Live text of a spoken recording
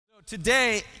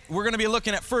Today, we're going to be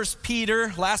looking at 1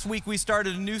 Peter. Last week, we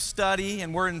started a new study,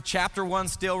 and we're in chapter 1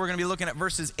 still. We're going to be looking at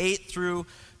verses 8 through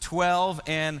 12.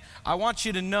 And I want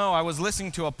you to know, I was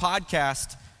listening to a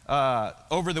podcast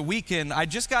over the weekend. I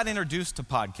just got introduced to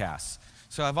podcasts.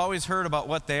 So I've always heard about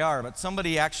what they are, but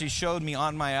somebody actually showed me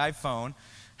on my iPhone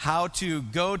how to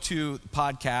go to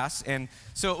podcasts. And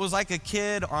so it was like a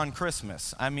kid on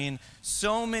Christmas. I mean,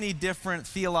 so many different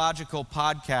theological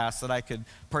podcasts that I could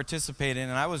participate in.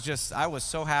 And I was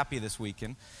so happy this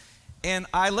weekend. And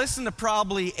I listened to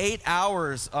probably 8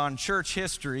 hours on church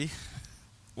history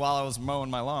while I was mowing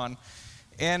my lawn.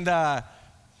 And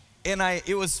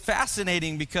it was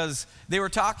fascinating because they were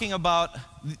talking about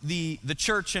the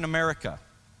church in America.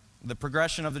 The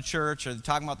progression of the church, or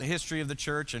talking about the history of the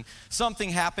church, and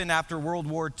something happened after World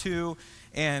War II,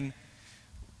 and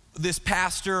this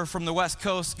pastor from the West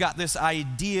Coast got this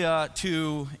idea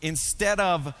to, instead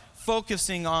of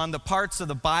focusing on the parts of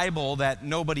the Bible that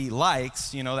nobody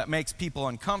likes, that makes people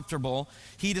uncomfortable,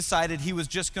 he decided he was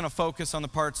just going to focus on the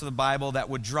parts of the Bible that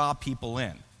would draw people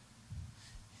in.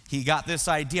 He got this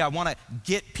idea, I want to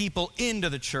get people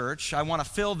into the church, I want to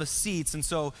fill the seats, and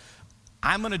so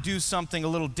I'm going to do something a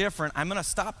little different. I'm going to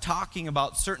stop talking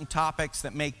about certain topics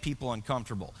that make people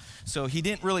uncomfortable. So he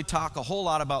didn't really talk a whole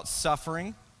lot about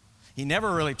suffering. He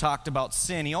never really talked about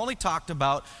sin. He only talked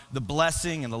about the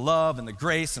blessing and the love and the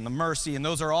grace and the mercy, and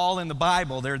those are all in the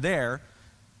Bible. They're there.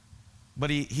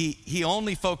 But he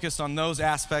only focused on those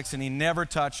aspects, and he never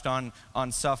touched on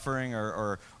suffering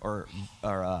or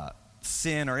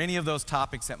sin or any of those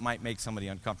topics that might make somebody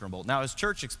uncomfortable. Now, as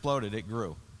church exploded, it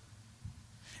grew.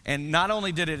 And not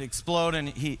only did it explode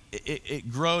and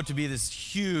it grow to be this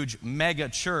huge mega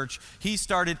church, he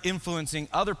started influencing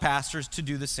other pastors to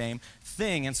do the same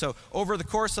thing. And so over the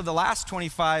course of the last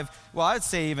 25, well, I'd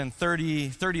say even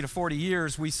 30 to 40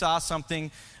 years, we saw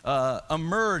something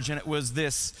emerge, and it was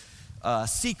this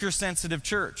seeker-sensitive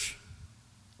church.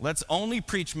 Let's only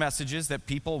preach messages that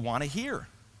people want to hear,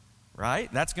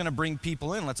 right? That's going to bring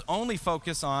people in. Let's only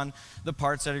focus on the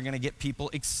parts that are going to get people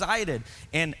excited.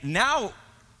 And now,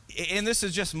 and this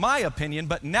is just my opinion,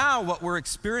 but now what we're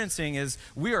experiencing is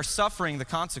we are suffering the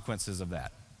consequences of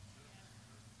that.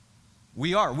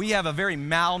 We are. We have a very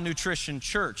malnutrition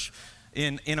church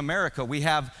in America. We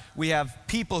have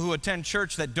people who attend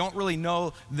church that don't really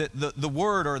know the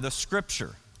word or the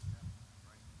scripture.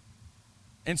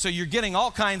 And so you're getting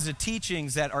all kinds of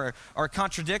teachings that are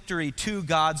contradictory to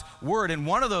God's word. And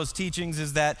one of those teachings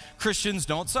is that Christians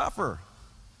don't suffer.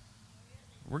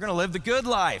 We're going to live the good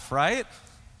life, right?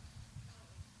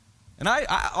 And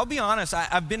I'll be honest,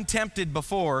 I've been tempted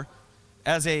before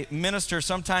as a minister.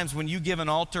 Sometimes when you give an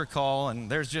altar call and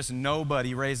there's just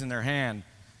nobody raising their hand,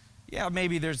 yeah,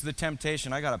 maybe there's the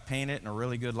temptation. I got to paint it in a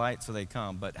really good light so they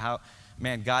come. But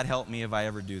God help me if I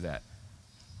ever do that,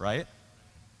 right?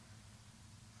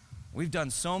 We've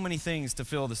done so many things to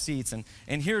fill the seats.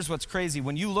 And here's what's crazy.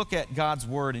 When you look at God's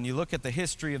word and you look at the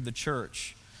history of the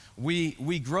church,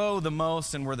 we grow the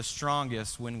most and we're the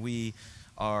strongest when we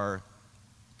are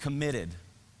committed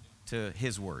to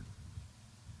his word.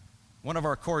 One of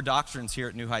our core doctrines here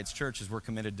at New Heights Church is we're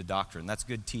committed to doctrine. That's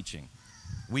good teaching.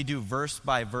 We do verse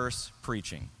by verse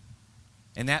preaching.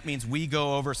 And that means we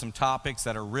go over some topics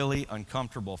that are really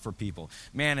uncomfortable for people.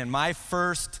 Man, in my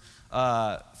first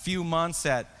few months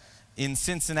in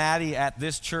Cincinnati at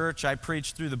this church, I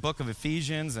preached through the book of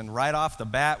Ephesians, and right off the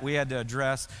bat, we had to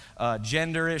address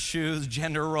gender issues,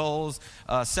 gender roles,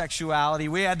 sexuality.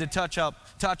 We had to touch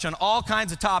on all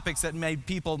kinds of topics that made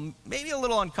people maybe a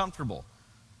little uncomfortable.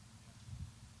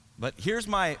 But here's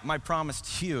my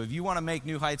promise to you. If you want to make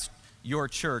New Heights your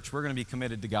church, we're going to be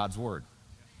committed to God's word.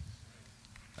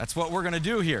 That's what we're going to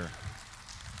do here.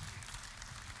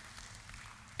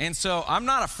 And so I'm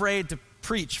not afraid to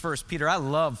preach 1 Peter. I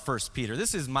love 1 Peter.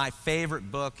 This is my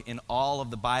favorite book in all of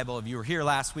the Bible. If you were here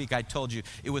last week, I told you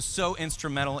it was so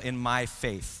instrumental in my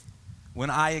faith.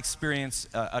 When I experienced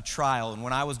a trial and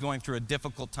when I was going through a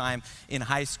difficult time in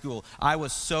high school, I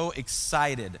was so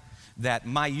excited that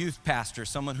my youth pastor,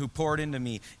 someone who poured into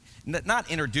me,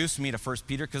 not introduced me to 1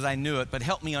 Peter because I knew it, but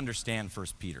helped me understand 1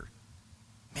 Peter.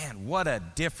 Man, what a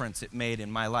difference it made in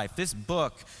my life. This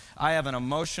book, I have an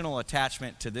emotional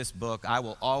attachment to this book. I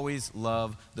will always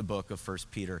love the book of 1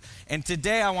 Peter. And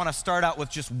today I want to start out with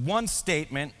just one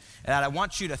statement that I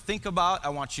want you to think about. I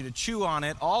want you to chew on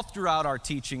it all throughout our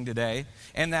teaching today.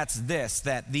 And that's this,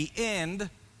 that the end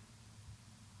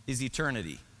is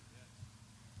eternity.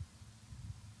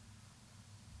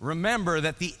 Remember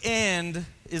that the end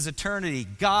is eternity.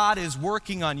 God is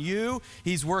working on you.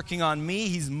 He's working on me.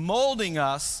 He's molding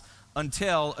us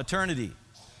until eternity.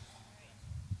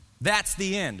 That's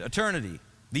the end, eternity.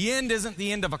 The end isn't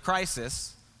the end of a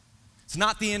crisis. It's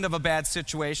not the end of a bad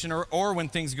situation or when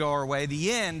things go our way.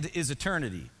 The end is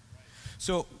eternity.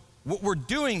 So what we're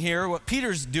doing here, what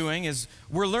Peter's doing, is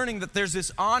we're learning that there's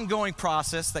this ongoing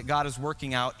process that God is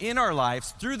working out in our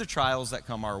lives through the trials that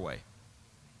come our way.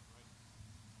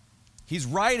 He's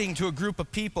writing to a group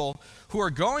of people who are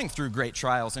going through great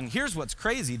trials. And here's what's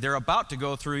crazy. They're about to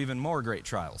go through even more great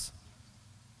trials.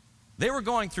 They were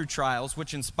going through trials,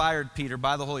 which inspired Peter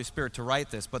by the Holy Spirit to write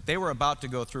this, but they were about to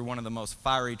go through one of the most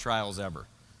fiery trials ever.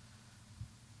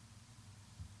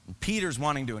 And Peter's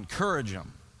wanting to encourage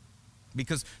them.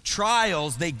 Because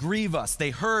trials, they grieve us, they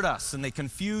hurt us, and they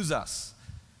confuse us.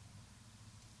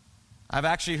 I've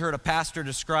actually heard a pastor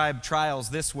describe trials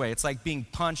this way. It's like being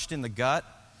punched in the gut,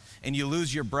 and you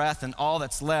lose your breath, and all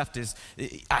that's left is,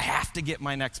 I have to get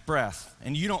my next breath.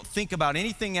 And you don't think about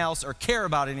anything else or care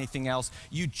about anything else.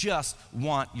 You just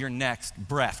want your next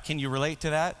breath. Can you relate to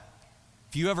that?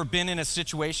 Have you ever been in a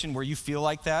situation where you feel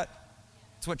like that?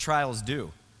 That's what trials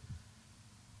do.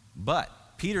 But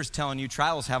Peter's telling you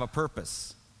trials have a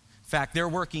purpose. In fact, they're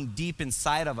working deep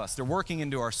inside of us. They're working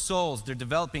into our souls. They're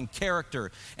developing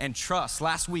character and trust.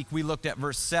 Last week we looked at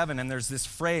verse 7, and there's this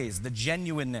phrase, the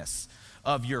genuineness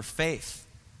of your faith.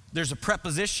 There's a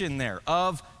preposition there,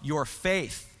 of your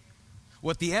faith.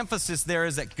 What the emphasis there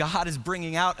is that God is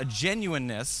bringing out a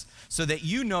genuineness so that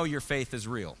you know your faith is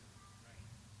real.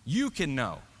 You can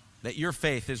know that your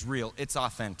faith is real. It's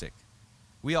authentic.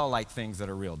 We all like things that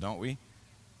are real, don't we?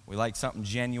 We like something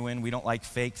genuine. We don't like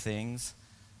fake things.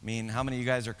 I mean, how many of you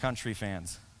guys are country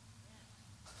fans?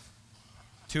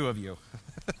 2 of you.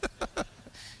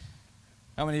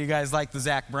 How many of you guys like the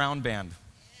Zac Brown band?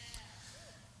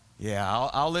 Yeah,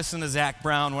 I'll listen to Zac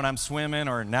Brown when I'm swimming,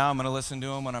 or now I'm going to listen to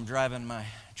him when I'm driving my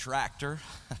tractor.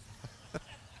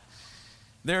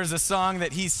 There's a song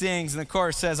that he sings, and the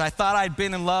chorus says, I thought I'd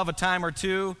been in love a time or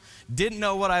two, didn't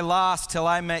know what I lost till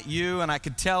I met you, and I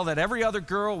could tell that every other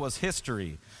girl was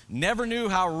history. Never knew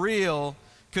how real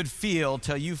could feel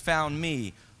till you found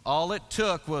me. All it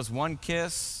took was one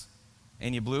kiss,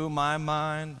 and you blew my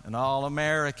mind, an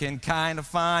all-American kind of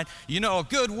fine. You know, a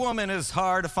good woman is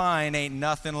hard to find, ain't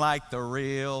nothing like the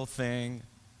real thing.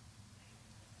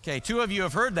 Okay, 2 of you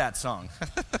have heard that song.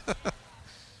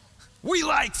 We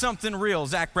like something real.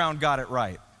 Zac Brown got it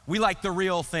right. We like the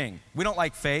real thing. We don't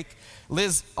like fake.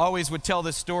 Liz always would tell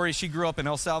this story. She grew up in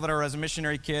El Salvador as a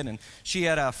missionary kid, and she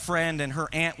had a friend, and her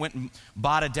aunt went and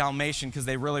bought a Dalmatian because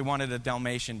they really wanted a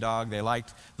Dalmatian dog. They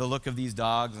liked the look of these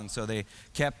dogs, and so they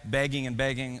kept begging and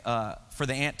begging for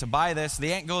the aunt to buy this.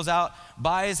 The aunt goes out,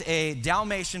 buys a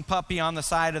Dalmatian puppy on the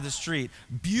side of the street.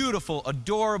 Beautiful,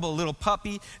 adorable little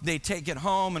puppy. They take it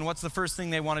home, and what's the first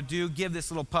thing they want to do? Give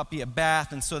this little puppy a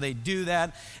bath, and so they do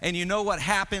that. And you know what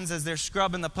happens as they're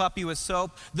scrubbing the puppy with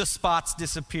soap? The spots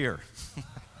disappear.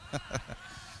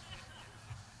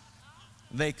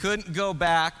 They couldn't go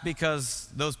back because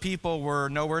those people were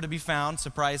nowhere to be found.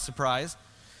 Surprise, surprise.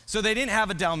 So they didn't have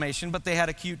a Dalmatian, but they had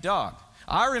a cute dog.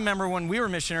 I remember when we were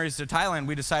missionaries to Thailand,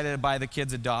 we decided to buy the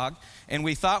kids a dog, and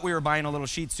we thought we were buying a little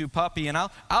Shih Tzu puppy, and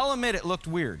I'll admit it looked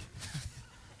weird.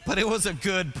 But it was a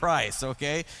good price,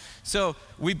 okay? So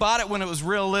we bought it when it was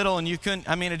real little, and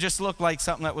it just looked like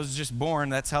something that was just born.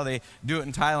 That's how they do it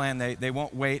in Thailand. They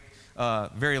won't wait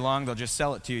very long. They'll just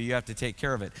sell it to you. You have to take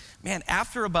care of it. Man,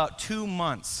 after about 2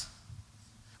 months,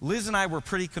 Liz and I were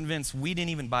pretty convinced we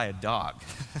didn't even buy a dog.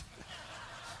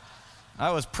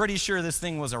 I was pretty sure this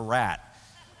thing was a rat.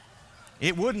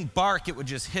 It wouldn't bark, it would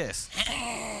just hiss.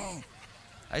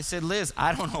 I said, Liz,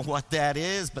 I don't know what that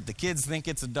is, but the kids think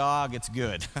it's a dog, it's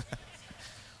good.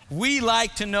 We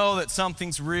like to know that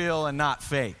something's real and not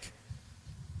fake.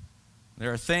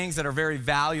 There are things that are very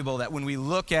valuable that when we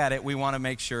look at it, we want to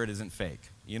make sure it isn't fake.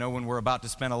 You know, when we're about to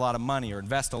spend a lot of money or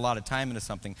invest a lot of time into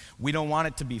something, we don't want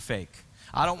it to be fake.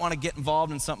 I don't want to get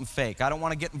involved in something fake. I don't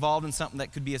want to get involved in something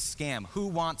that could be a scam. Who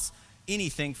wants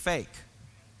anything fake?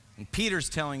 And Peter's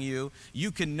telling you,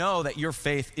 you can know that your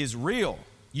faith is real.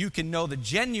 You can know the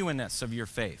genuineness of your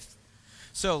faith.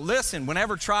 So listen,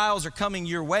 whenever trials are coming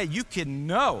your way, you can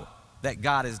know that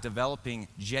God is developing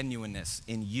genuineness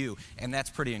in you, and that's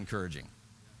pretty encouraging.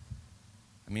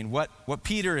 I mean, what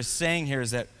Peter is saying here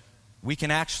is that we can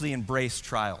actually embrace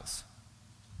trials.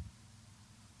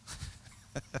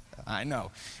 I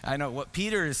know. What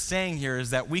Peter is saying here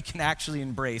is that we can actually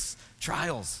embrace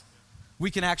trials.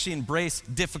 We can actually embrace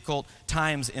difficult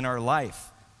times in our life.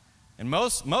 And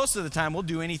most of the time, we'll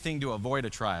do anything to avoid a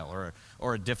trial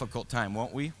or a difficult time,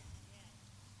 won't we?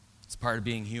 It's part of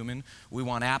being human. We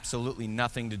want absolutely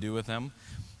nothing to do with them.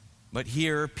 But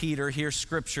here,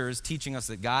 Scripture is teaching us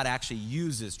that God actually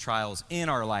uses trials in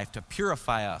our life to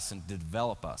purify us and to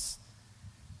develop us.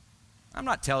 I'm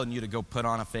not telling you to go put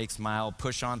on a fake smile,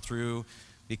 push on through,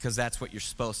 because that's what you're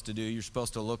supposed to do. You're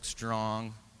supposed to look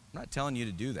strong. I'm not telling you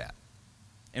to do that.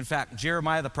 In fact,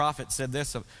 Jeremiah the prophet said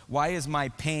this, why is my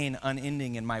pain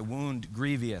unending and my wound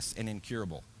grievous and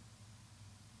incurable?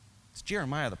 It's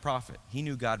Jeremiah the prophet. He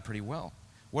knew God pretty well.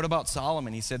 What about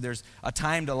Solomon? He said there's a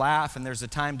time to laugh and there's a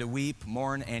time to weep,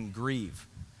 mourn, and grieve.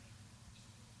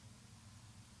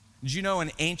 Did you know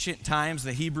in ancient times,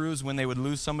 the Hebrews, when they would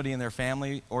lose somebody in their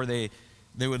family or they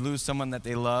would lose someone that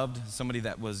they loved, somebody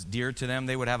that was dear to them,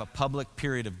 they would have a public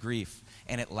period of grief,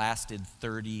 and it lasted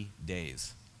 30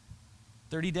 days.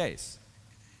 30 days.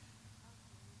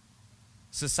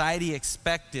 Society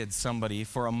expected somebody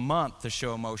for a month to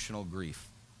show emotional grief.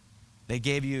 They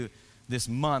gave you this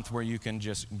month where you can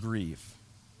just grieve.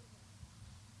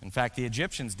 In fact, the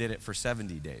Egyptians did it for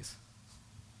 70 days.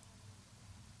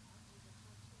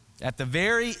 At the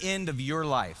very end of your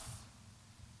life,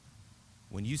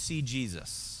 when you see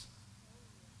Jesus,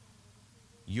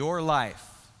 your life,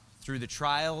 through the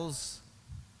trials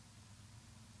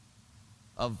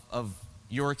of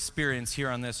your experience here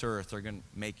on this earth, are going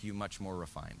to make you much more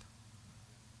refined.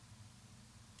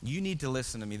 You need to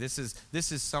listen to me. This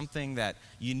is something that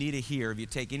you need to hear. If you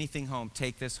take anything home,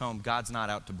 take this home. God's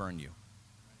not out to burn you.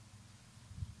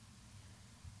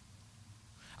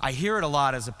 I hear it a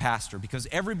lot as a pastor because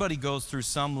everybody goes through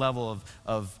some level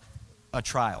of a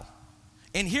trial.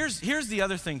 And here's the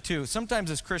other thing too. Sometimes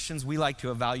as Christians, we like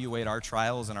to evaluate our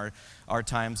trials and our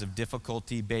times of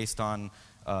difficulty based on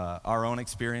our own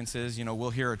experiences. You know,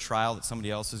 we'll hear a trial that somebody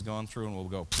else is going through and we'll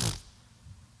go,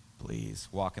 please,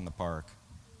 walk in the park.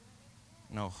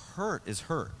 No, hurt is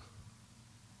hurt.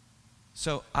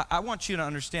 So I want you to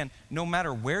understand, no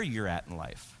matter where you're at in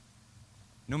life,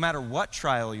 no matter what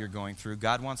trial you're going through,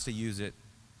 God wants to use it,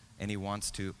 and he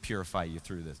wants to purify you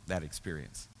through that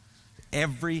experience.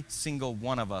 Every single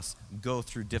one of us go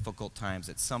through difficult times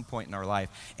at some point in our life.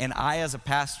 And I, as a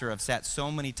pastor, have sat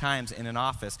so many times in an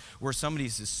office where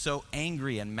somebody's just so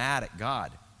angry and mad at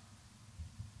God.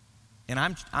 And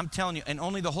I'm telling you, and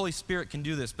only the Holy Spirit can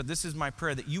do this, but this is my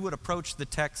prayer, that you would approach the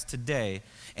text today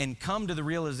and come to the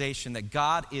realization that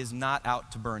God is not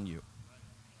out to burn you.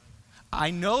 I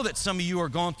know that some of you are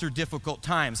going through difficult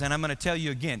times, and I'm going to tell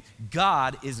you again,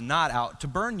 God is not out to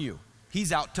burn you.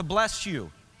 He's out to bless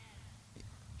you.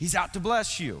 He's out to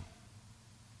bless you.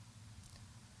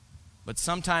 But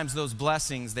sometimes those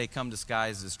blessings, they come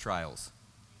disguised as trials.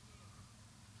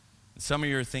 And some of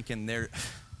you are thinking,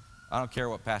 I don't care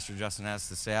what Pastor Justin has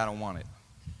to say, I don't want it.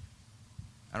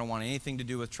 I don't want anything to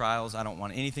do with trials. I don't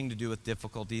want anything to do with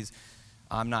difficulties.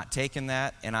 I'm not taking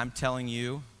that, and I'm telling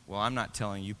you, well, I'm not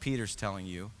telling you, Peter's telling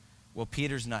you. Well,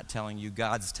 Peter's not telling you,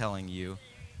 God's telling you.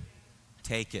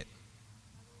 Take it.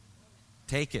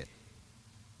 Take it.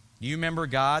 Do you remember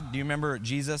God? Do you remember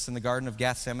Jesus in the Garden of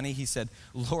Gethsemane? He said,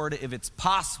 Lord, if it's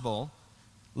possible,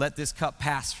 let this cup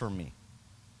pass from me.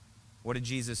 What did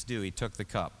Jesus do? He took the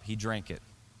cup. He drank it.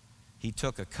 He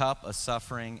took a cup of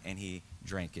suffering and he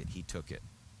drank it. He took it.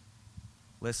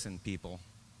 Listen, people,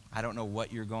 I don't know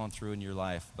what you're going through in your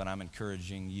life, but I'm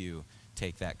encouraging you,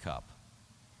 take that cup.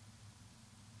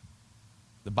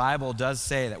 The Bible does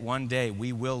say that one day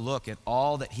we will look at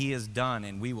all that he has done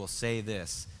and we will say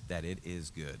this, that it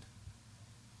is good.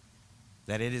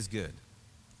 That it is good.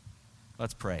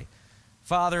 Let's pray.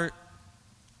 Father,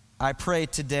 I pray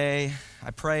today,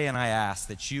 I pray and I ask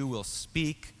that you will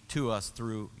speak to us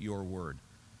through your word.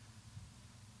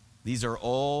 These are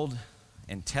old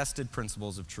and tested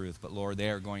principles of truth, but Lord, they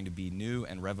are going to be new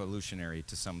and revolutionary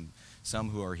to some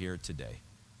who are here today.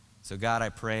 So God, I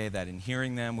pray that in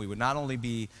hearing them, we would not only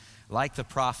be like the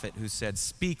prophet who said,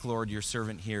 speak, Lord, your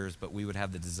servant hears, but we would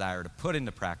have the desire to put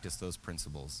into practice those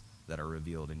principles that are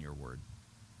revealed in your word.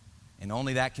 And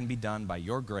only that can be done by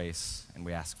your grace, and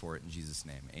we ask for it in Jesus'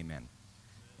 name. Amen.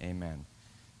 Amen.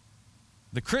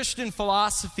 The Christian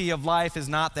philosophy of life is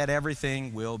not that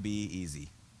everything will be easy.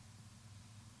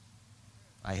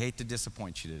 I hate to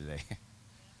disappoint you today.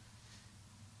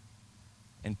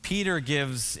 And Peter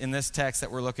gives, in this text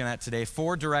that we're looking at today,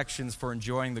 4 directions for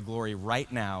enjoying the glory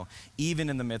right now, even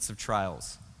in the midst of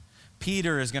trials.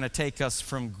 Peter is going to take us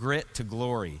from grit to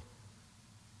glory.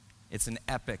 It's an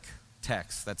epic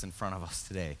text that's in front of us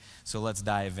today. So let's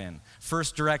dive in.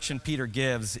 First direction Peter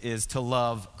gives is to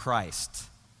love Christ.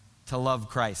 To love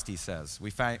Christ, he says. We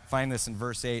find this in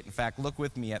verse 8. In fact, look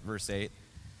with me at verse 8,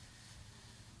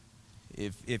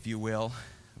 if you will.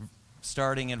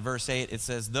 Starting in verse 8, it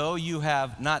says, though you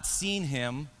have not seen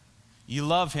him, you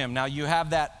love him. Now you have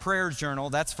that prayer journal.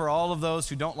 That's for all of those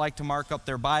who don't like to mark up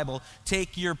their Bible.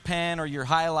 Take your pen or your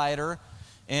highlighter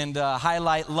and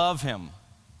highlight love him.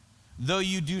 Though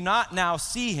you do not now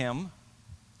see him,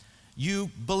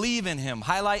 You believe in him.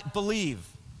 Highlight believe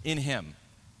in him.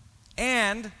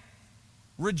 And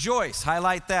rejoice.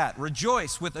 Highlight that.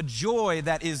 Rejoice with a joy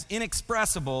that is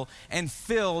inexpressible and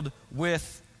filled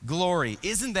with glory.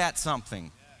 Isn't that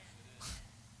something?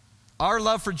 Our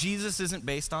love for Jesus isn't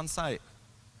based on sight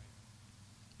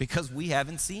because we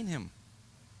haven't seen him.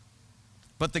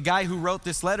 But the guy who wrote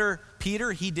this letter,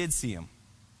 Peter, he did see him.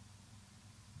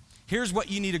 Here's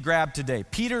what you need to grab today.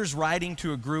 Peter's writing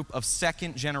to a group of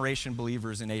second-generation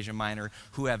believers in Asia Minor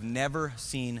who have never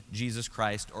seen Jesus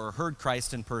Christ or heard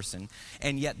Christ in person,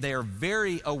 and yet they are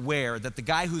very aware that the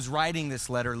guy who's writing this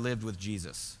letter lived with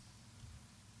Jesus.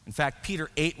 In fact, Peter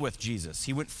ate with Jesus.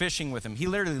 He went fishing with him. He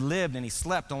literally lived and he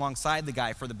slept alongside the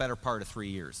guy for the better part of 3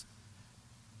 years.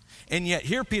 And yet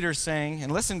here Peter's saying,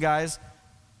 and listen guys,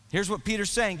 here's what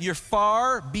Peter's saying, you're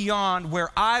far beyond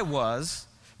where I was,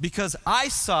 because I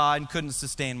saw and couldn't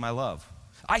sustain my love.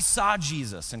 I saw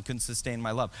Jesus and couldn't sustain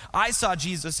my love. I saw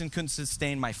Jesus and couldn't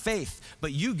sustain my faith.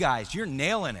 But you guys, you're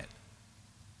nailing it.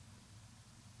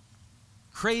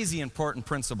 Crazy important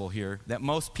principle here that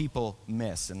most people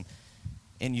miss.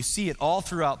 And you see it all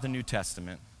throughout the New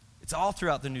Testament. It's all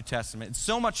throughout the New Testament. It's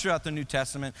so much throughout the New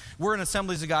Testament. We're an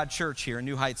Assemblies of God church here,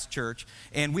 New Heights Church,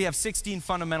 and we have 16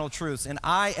 fundamental truths. And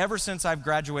ever since I've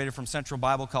graduated from Central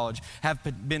Bible College, have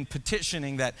been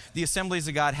petitioning that the Assemblies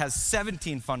of God has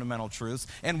 17 fundamental truths,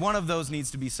 and one of those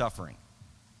needs to be suffering.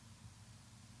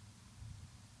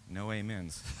 No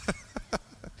amens.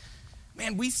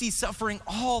 Man, we see suffering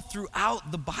all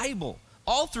throughout the Bible,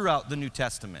 all throughout the New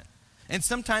Testament. And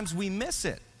sometimes we miss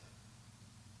it.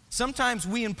 Sometimes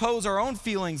we impose our own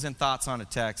feelings and thoughts on a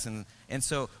text. And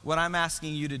so what I'm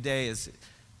asking you today is,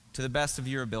 to the best of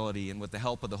your ability and with the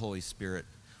help of the Holy Spirit,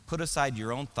 put aside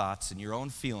your own thoughts and your own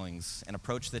feelings and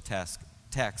approach the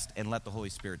text and let the Holy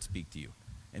Spirit speak to you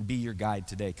and be your guide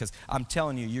today. Because I'm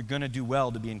telling you, you're going to do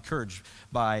well to be encouraged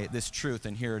by this truth,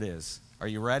 and here it is. Are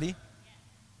you ready?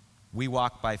 We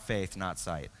walk by faith, not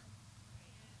sight.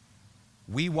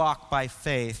 We walk by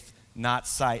faith, not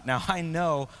sight. Now, I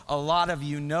know a lot of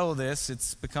you know this.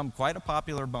 It's become quite a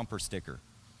popular bumper sticker.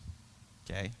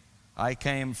 Okay? I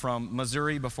came from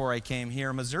Missouri before I came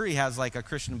here. Missouri has like a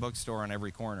Christian bookstore on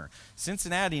every corner.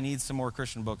 Cincinnati needs some more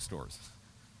Christian bookstores.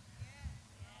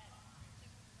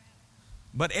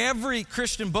 But every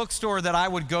Christian bookstore that I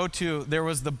would go to, there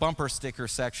was the bumper sticker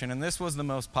section, and this was the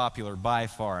most popular by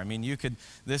far. I mean,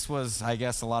 this was, I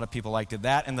guess a lot of people liked it.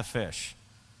 That and the fish.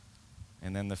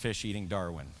 And then the fish eating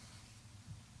Darwin.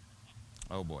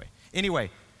 Oh boy. Anyway,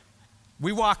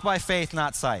 we walk by faith,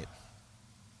 not sight.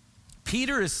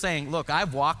 Peter is saying, look,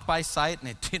 I've walked by sight and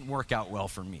it didn't work out well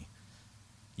for me.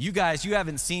 You guys, you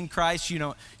haven't seen Christ,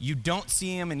 you don't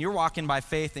see him, and you're walking by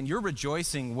faith and you're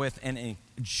rejoicing with a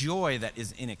joy that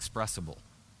is inexpressible.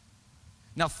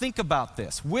 Now think about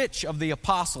this. Which of the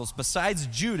apostles besides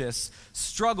Judas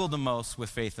struggled the most with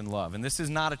faith and love? And this is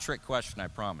not a trick question, I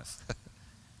promise.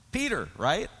 Peter,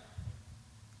 right?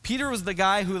 Peter was the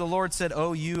guy who the Lord said,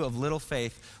 "Oh, you of little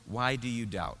faith, why do you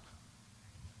doubt?"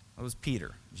 That was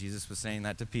Peter. Jesus was saying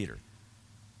that to Peter.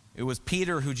 It was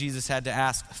Peter who Jesus had to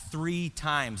ask 3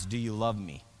 times, "Do you love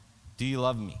me? Do you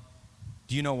love me?"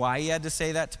 Do you know why he had to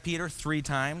say that to Peter 3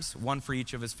 times? One for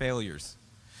each of his failures.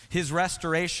 His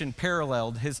restoration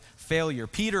paralleled his failure.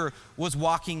 Peter was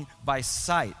walking by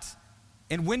sight.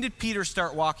 And when did Peter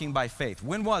start walking by faith?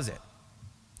 When was it?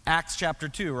 Acts chapter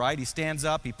 2, right? He stands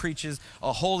up, he preaches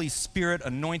a Holy Spirit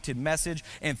anointed message,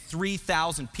 and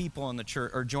 3,000 people in the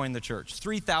church or join the church.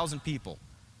 3,000 people.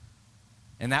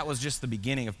 And that was just the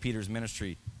beginning of Peter's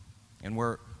ministry. And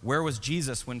where was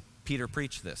Jesus when Peter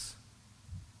preached this?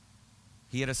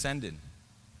 He had ascended.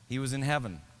 He was in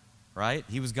heaven, right?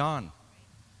 He was gone.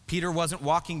 Peter wasn't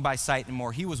walking by sight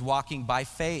anymore. He was walking by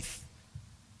faith.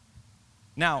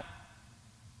 Now,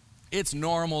 it's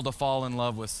normal to fall in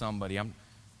love with somebody. I'm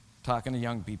talking to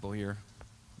young people here,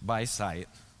 by sight.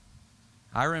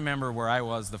 I remember where I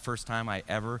was the first time I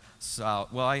ever saw,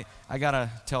 I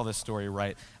gotta tell this story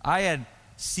right. I had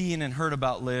seen and heard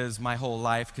about Liz my whole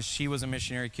life because she was a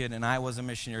missionary kid and I was a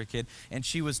missionary kid, and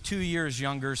she was 2 years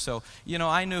younger, so,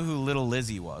 I knew who little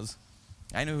Lizzie was.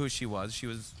 I knew who she was. She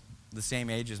was the same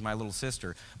age as my little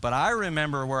sister. But I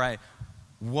remember where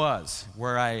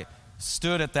I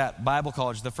stood at that Bible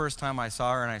college the first time I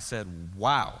saw her, and I said,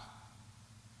 wow.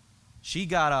 She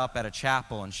got up at a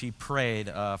chapel and she prayed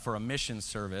for a mission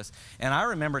service. And I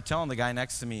remember telling the guy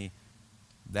next to me,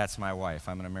 "That's my wife.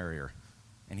 I'm going to marry her."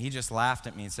 And he just laughed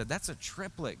at me and said, "That's a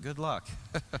triplet. Good luck."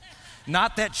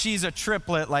 Not that she's a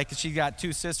triplet, like she got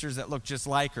 2 sisters that look just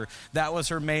like her. That was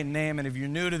her maiden name. And if you're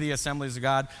new to the Assemblies of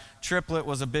God, triplet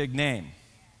was a big name.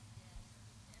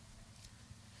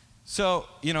 So,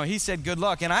 he said, good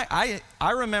luck. And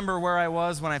I remember where I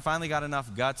was when I finally got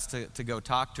enough guts to go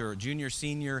talk to her. Junior,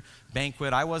 senior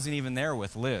banquet. I wasn't even there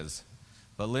with Liz.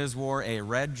 But Liz wore a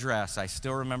red dress. I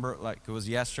still remember it like it was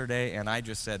yesterday. And I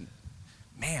just said,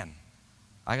 man,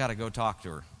 I got to go talk to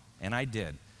her. And I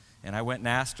did. And I went and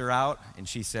asked her out. And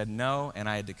she said no. And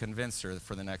I had to convince her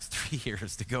for the next 3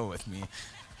 years to go with me.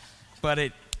 But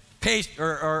it pays,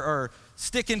 or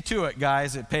sticking to it,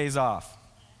 guys, it pays off.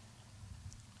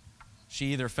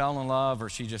 She either fell in love or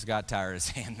she just got tired of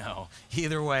saying no.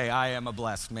 Either way, I am a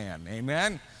blessed man.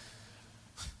 Amen?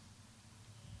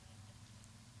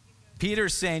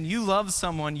 Peter's saying you love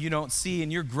someone you don't see,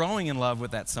 and you're growing in love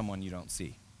with that someone you don't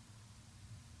see.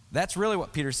 That's really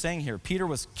what Peter's saying here. Peter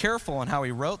was careful in how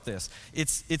he wrote this.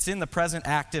 It's in the present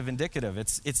active indicative.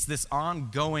 It's this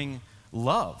ongoing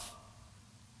love.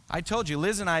 I told you,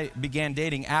 Liz and I began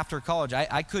dating after college.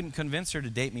 I couldn't convince her to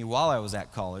date me while I was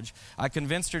at college. I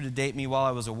convinced her to date me while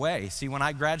I was away. See, when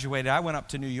I graduated, I went up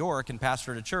to New York and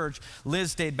pastored a church.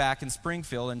 Liz stayed back in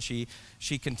Springfield, and she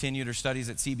continued her studies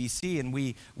at CBC, and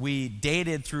we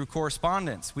dated through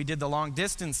correspondence. We did the long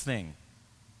distance thing.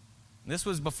 This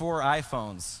was before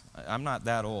iPhones. I'm not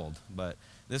that old, but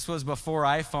this was before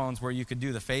iPhones where you could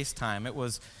do the FaceTime. It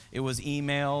was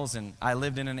emails, and I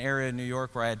lived in an area in New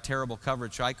York where I had terrible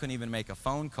coverage, so I couldn't even make a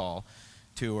phone call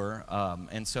to her.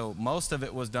 And so most of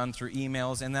it was done through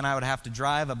emails, and then I would have to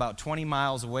drive about 20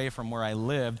 miles away from where I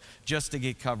lived just to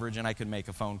get coverage, and I could make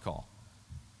a phone call.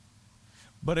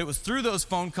 But it was through those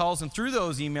phone calls and through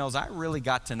those emails I really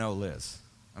got to know Liz.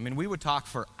 I mean, we would talk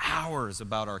for hours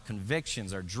about our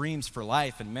convictions, our dreams for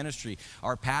life and ministry,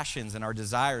 our passions and our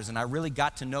desires, and I really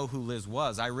got to know who Liz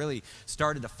was. I really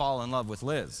started to fall in love with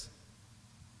Liz.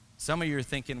 Some of you are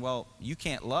thinking, well, you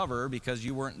can't love her because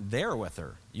you weren't there with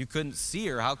her. You couldn't see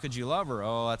her. How could you love her?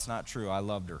 Oh, that's not true. I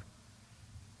loved her.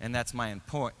 And that's my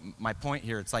point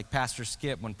here. It's like Pastor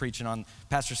Skip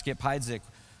Heidsieck,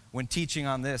 when teaching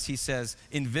on this, he says,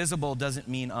 invisible doesn't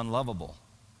mean unlovable.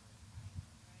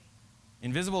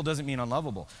 Invisible doesn't mean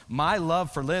unlovable. My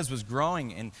love for Liz was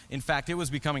growing, and in fact, it was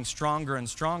becoming stronger and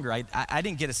stronger. I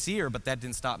didn't get to see her, but that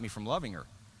didn't stop me from loving her.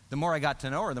 The more I got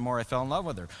to know her, the more I fell in love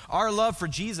with her. Our love for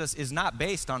Jesus is not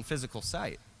based on physical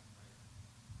sight.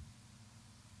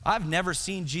 I've never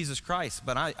seen Jesus Christ,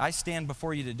 but I stand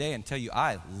before you today and tell you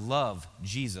I love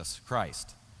Jesus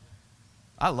Christ.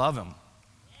 I love him.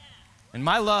 And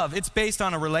my love, it's based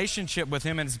on a relationship with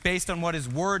him, and it's based on what his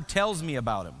word tells me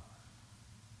about him.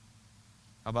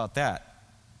 How about that?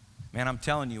 Man, I'm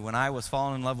telling you, when I was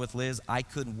falling in love with Liz, I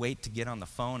couldn't wait to get on the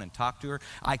phone and talk to her.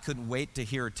 I couldn't wait to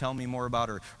hear her tell me more about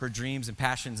her dreams and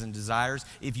passions and desires.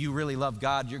 If you really love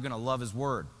God, you're going to love his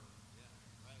word.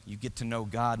 You get to know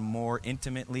God more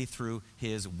intimately through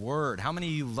his word. How many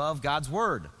of you love God's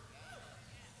word?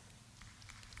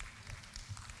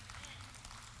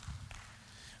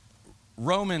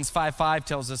 Romans 5:5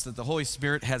 tells us that the Holy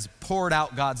Spirit has poured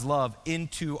out God's love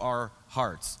into our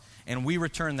hearts, and we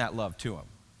return that love to him.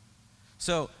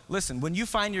 So listen, when you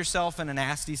find yourself in a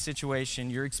nasty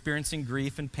situation, you're experiencing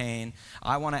grief and pain,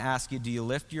 I want to ask you, do you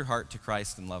lift your heart to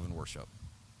Christ in love and worship?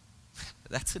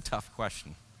 That's a tough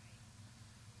question.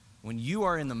 When you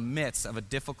are in the midst of a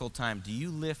difficult time, do you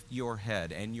lift your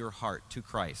head and your heart to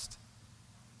Christ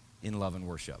in love and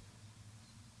worship?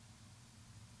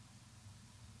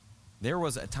 There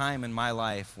was a time in my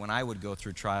life when I would go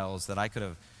through trials that I could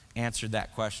have answered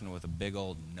that question with a big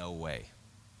old no way.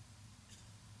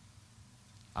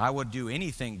 I would do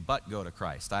anything but go to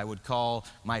Christ. I would call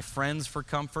my friends for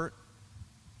comfort,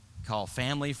 call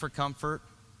family for comfort.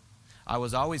 I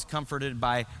was always comforted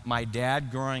by my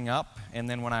dad growing up, and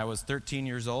then when I was 13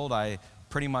 years old, I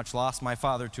pretty much lost my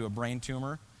father to a brain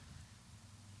tumor,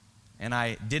 and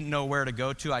I didn't know where to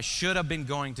go to. I should have been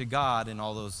going to God in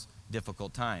all those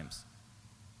difficult times.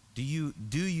 Do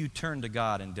you turn to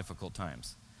God in difficult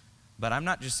times? But I'm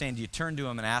not just saying, do you turn to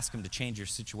him and ask him to change your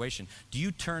situation? Do you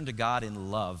turn to God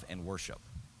in love and worship?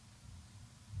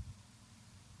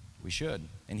 We should.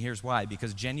 And here's why.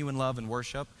 Because genuine love and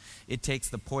worship, it takes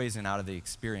the poison out of the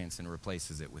experience and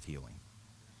replaces it with healing.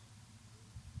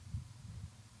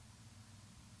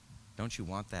 Don't you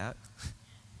want that?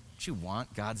 Don't you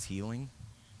want God's healing?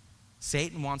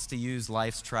 Satan wants to use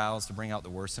life's trials to bring out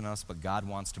the worst in us, but God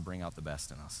wants to bring out the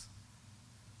best in us.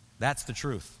 That's the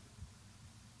truth.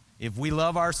 If we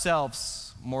love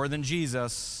ourselves more than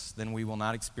Jesus, then we will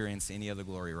not experience any other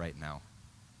glory right now.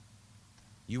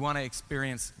 You want to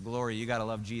experience glory, you got to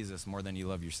love Jesus more than you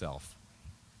love yourself.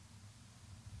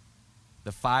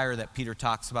 The fire that Peter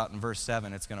talks about in verse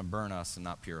 7, it's going to burn us and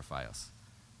not purify us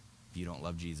if you don't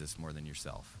love Jesus more than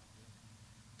yourself.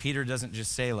 Peter doesn't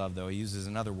just say love, though. He uses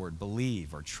another word,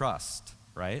 believe or trust,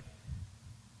 right?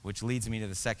 Which leads me to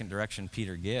the second direction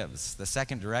Peter gives. The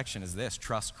second direction is this: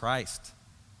 trust Christ.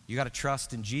 You got to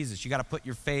trust in Jesus. You got to put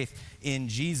your faith in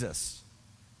Jesus.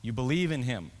 You believe in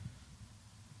him.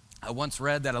 I once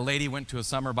read that a lady went to a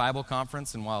summer Bible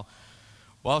conference, and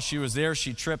while she was there,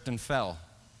 she tripped and fell.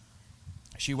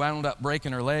 She wound up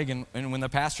breaking her leg, and when the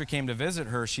pastor came to visit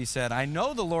her, she said, "I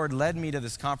know the Lord led me to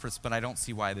this conference, but I don't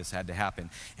see why this had to happen,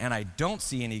 and I don't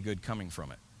see any good coming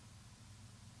from it."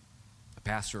 The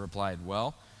pastor replied,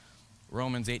 "Well,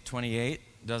 Romans 8:28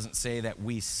 doesn't say that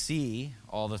we see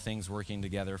all the things working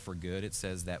together for good. It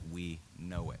says that we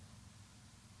know it.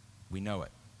 We know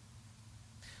it."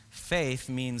 Faith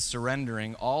means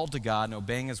surrendering all to God and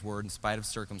obeying his word in spite of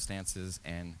circumstances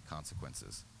and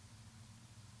consequences.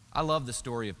 I love the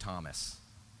story of Thomas.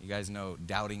 You guys know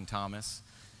Doubting Thomas?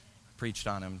 I preached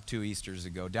on him 2 Easters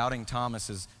ago. Doubting Thomas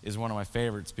is one of my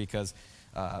favorites because,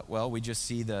 we just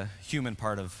see the human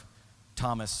part of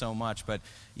Thomas so much. But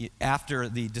after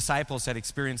the disciples had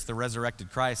experienced the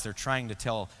resurrected Christ, they're trying to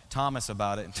tell Thomas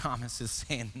about it, and Thomas is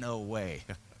saying, "No way."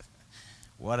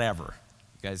 Whatever.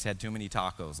 You guys had too many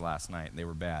tacos last night, and they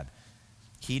were bad.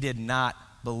 He did not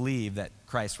believe that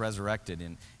Christ resurrected,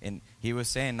 and he was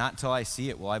saying, "Not until I see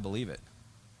it will I believe it."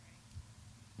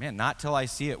 Man, not till I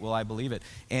see it will I believe it.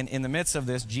 And in the midst of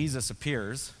this, Jesus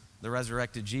appears, the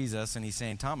resurrected Jesus, and he's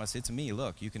saying, "Thomas, it's me.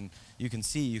 Look, you can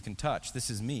see, you can touch. This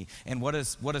is me." And what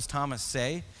does Thomas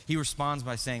say? He responds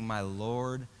by saying, "My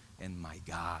Lord and my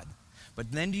God."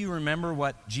 But then do you remember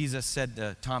what Jesus said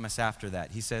to Thomas after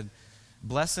that? He said,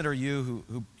 "Blessed are you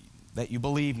who that you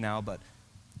believe now, but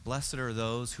blessed are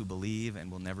those who believe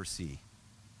and will never see."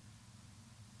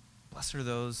 Blessed are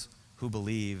those who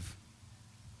believe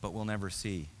but will never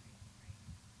see.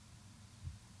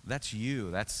 That's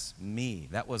you, that's me.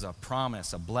 That was a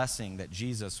promise, a blessing that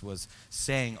Jesus was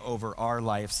saying over our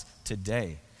lives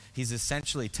today. He's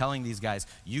essentially telling these guys,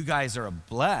 you guys are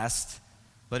blessed,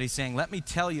 but he's saying, let me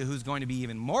tell you who's going to be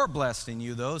even more blessed than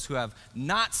you, those who have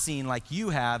not seen like you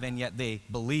have, and yet they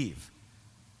believe.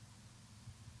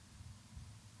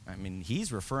 I mean,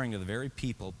 he's referring to the very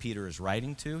people Peter is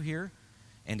writing to here,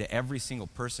 and to every single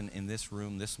person in this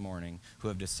room this morning who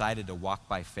have decided to walk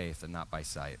by faith and not by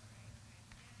sight.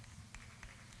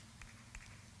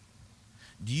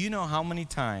 Do you know how many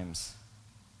times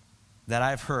that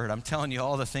I've heard, I'm telling you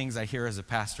all the things I hear as a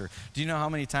pastor, do you know how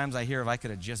many times I hear, if I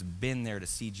could have just been there to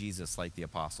see Jesus like the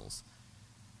apostles?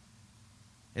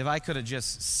 If I could have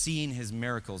just seen his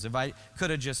miracles, if I could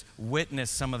have just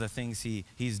witnessed some of the things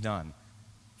he's done,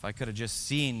 if I could have just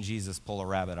seen Jesus pull a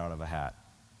rabbit out of a hat,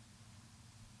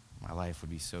 my life would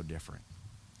be so different.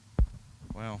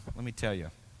 Well, let me tell you,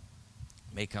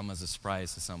 it may come as a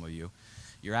surprise to some of you,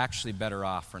 you're actually better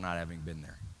off for not having been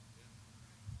there.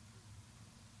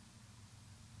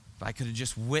 If I could have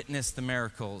just witnessed the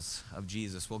miracles of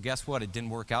Jesus, well, guess what? It didn't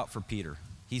work out for Peter.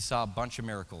 He saw a bunch of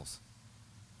miracles.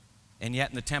 And yet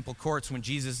in the temple courts, when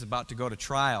Jesus is about to go to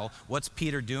trial, what's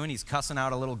Peter doing? He's cussing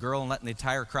out a little girl and letting the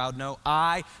entire crowd know,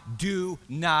 I do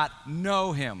not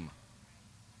know him.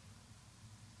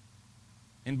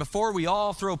 And before we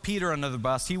all throw Peter under the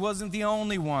bus, he wasn't the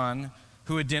only one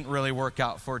who it didn't really work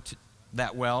out for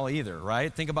that well either,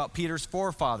 right? Think about Peter's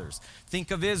forefathers.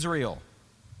 Think of Israel,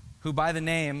 who by the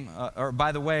name,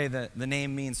 by the way, the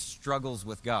name means struggles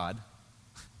with God.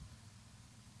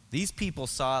 These people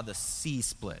saw the sea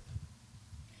split.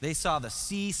 They saw the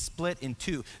sea split in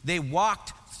two. They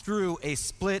walked through a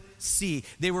split sea.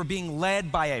 They were being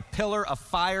led by a pillar of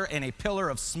fire and a pillar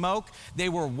of smoke. They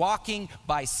were walking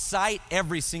by sight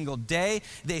every single day.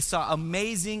 They saw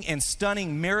amazing and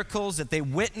stunning miracles that they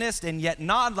witnessed, and yet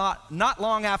not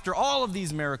long after all of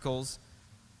these miracles,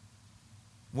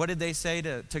 what did they say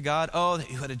to God? Oh, that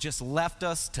you would have just left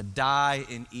us to die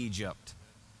in Egypt.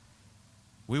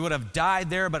 We would have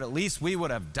died there, but at least we would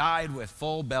have died with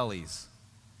full bellies.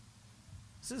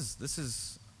 This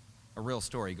is a real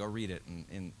story. Go read it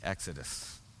in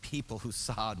Exodus. People who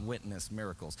saw and witnessed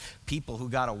miracles. People who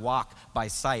got to walk by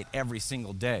sight every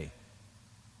single day.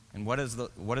 And what is the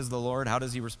Lord? How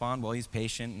does he respond? Well, he's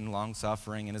patient and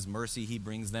long-suffering. In his mercy, he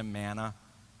brings them manna,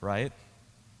 right?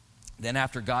 Then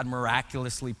after God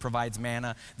miraculously provides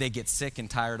manna, they get sick and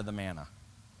tired of the manna.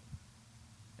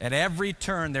 At every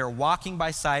turn, they're walking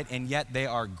by sight, and yet they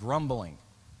are grumbling.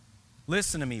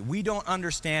 Listen to me, we don't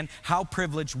understand how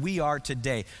privileged we are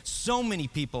today. So many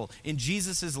people in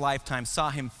Jesus' lifetime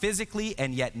saw him physically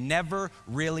and yet never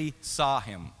really saw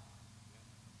him.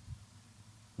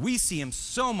 We see him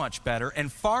so much better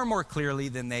and far more clearly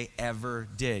than they ever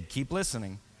did. Keep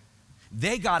listening.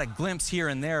 They got a glimpse here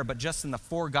and there, but just in the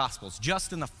four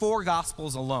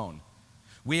Gospels alone,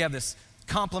 we have this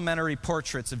complementary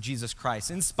portraits of Jesus Christ,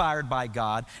 inspired by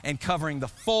God and covering the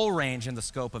full range and the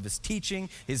scope of his teaching,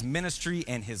 his ministry,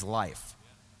 and his life.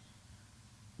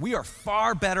 We are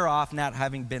far better off not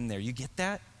having been there. You get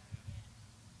that?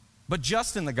 But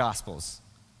just in the Gospels,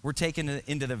 we're taken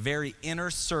into the very inner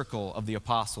circle of the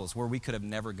apostles where we could have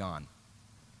never gone.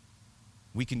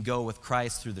 We can go with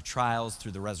Christ through the trials,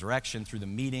 through the resurrection, through the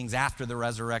meetings after the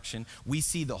resurrection. We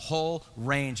see the whole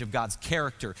range of God's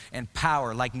character and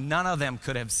power like none of them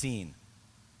could have seen.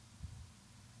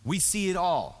 We see it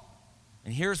all.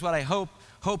 And here's what I hope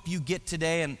you get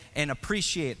today and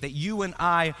appreciate, that you and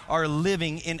I are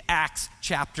living in Acts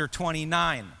chapter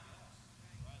 29.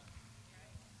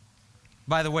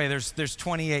 By the way, there's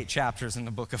 28 chapters in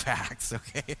the book of Acts,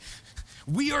 okay?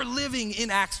 We are living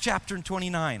in Acts chapter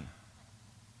 29.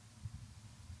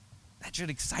 That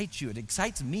should excite you. It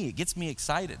excites me. It gets me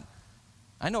excited.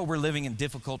 I know we're living in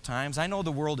difficult times. I know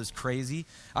the world is crazy.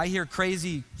 I hear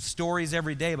crazy stories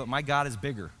every day, but my God is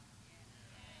bigger.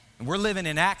 And we're living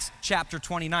in Acts chapter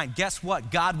 29. Guess what?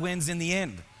 God wins in the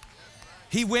end.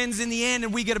 He wins in the end,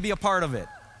 and we get to be a part of it.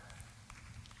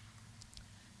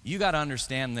 You got to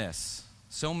understand this.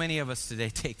 So many of us today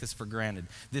take this for granted,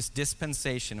 this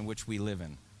dispensation in which we live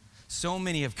in. So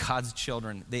many of God's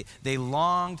children, they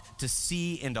longed to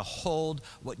see and to hold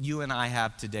what you and I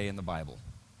have today in the Bible.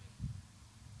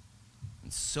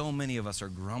 And so many of us are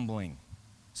grumbling.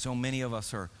 So many of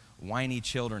us are whiny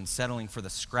children settling for the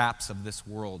scraps of this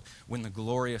world when the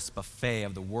glorious buffet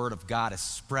of the Word of God is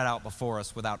spread out before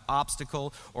us without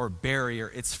obstacle or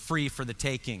barrier. It's free for the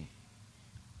taking.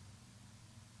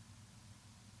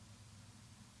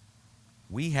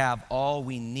 We have all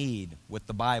we need with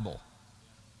the Bible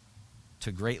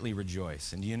to greatly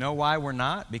rejoice. And do you know why we're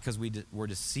not? Because we're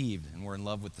deceived and we're in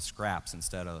love with the scraps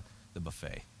instead of the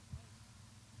buffet.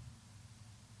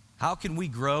 How can we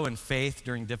grow in faith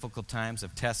during difficult times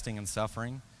of testing and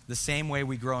suffering? The same way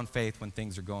we grow in faith when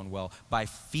things are going well, by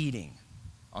feeding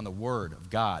on the Word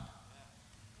of God.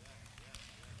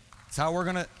 That's how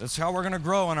we're gonna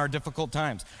grow in our difficult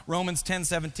times. Romans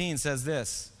 10:17 says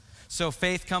this: so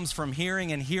faith comes from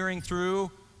hearing, and hearing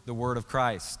through the Word of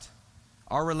Christ.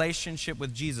 Our relationship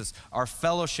with Jesus, our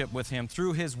fellowship with him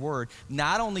through his Word,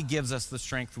 not only gives us the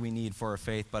strength we need for our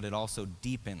faith, but it also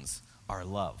deepens our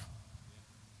love.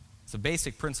 It's a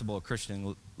basic principle of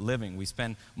Christian living. We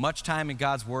spend much time in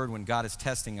God's Word when God is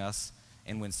testing us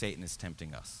and when Satan is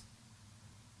tempting us.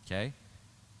 Okay?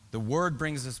 The Word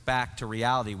brings us back to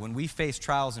reality. When we face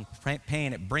trials and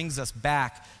pain, it brings us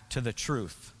back to the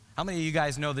truth. How many of you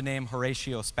guys know the name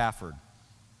Horatio Spafford?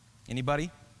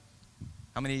 Anybody?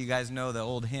 How many of you guys know the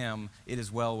old hymn, "It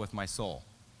Is Well With My Soul"?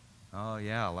 Oh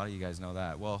yeah, a lot of you guys know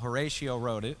that. Well, Horatio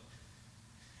wrote it.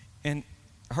 And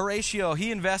Horatio,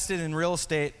 he invested in real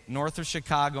estate north of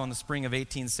Chicago in the spring of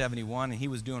 1871, and he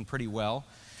was doing pretty well.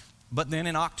 But then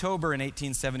in October in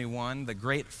 1871, the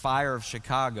Great Fire of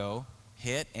Chicago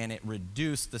hit, and it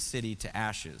reduced the city to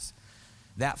ashes.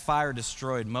 That fire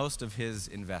destroyed most of his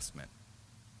investment.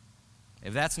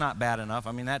 If that's not bad enough,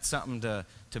 I mean, that's something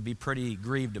to be pretty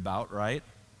grieved about, right?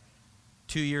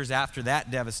 2 years after that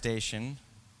devastation,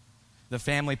 the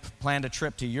family planned a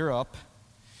trip to Europe,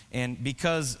 and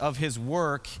because of his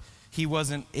work, he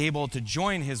wasn't able to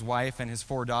join his wife and his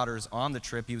 4 daughters on the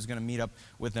trip. He was going to meet up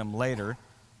with them later.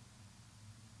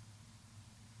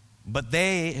 But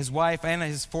his wife and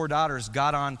his 4 daughters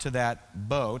got onto that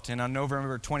boat, and on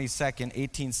November 22nd,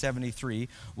 1873,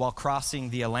 while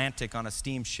crossing the Atlantic on a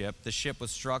steamship, the ship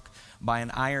was struck by an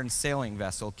iron sailing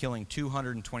vessel, killing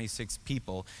 226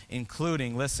 people,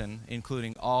 including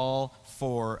all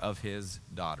 4 of his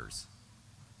daughters.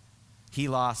 He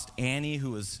lost Annie,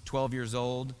 who was 12 years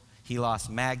old. He lost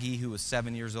Maggie, who was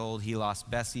 7 years old. He lost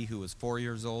Bessie, who was 4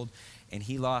 years old. And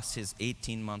he lost his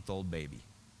 18-month-old baby.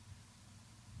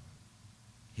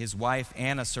 His wife,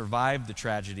 Anna, survived the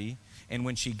tragedy, and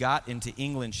when she got into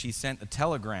England, she sent a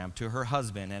telegram to her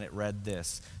husband, and it read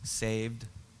this: "Saved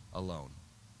alone."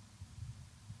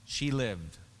 She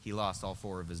lived. He lost all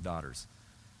 4 of his daughters.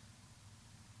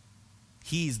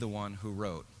 He's the one who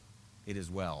wrote, "It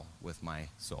is well with my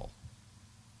soul."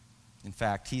 In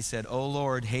fact, he said, "O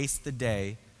Lord, haste the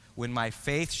day when my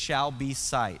faith shall be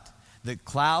sight. The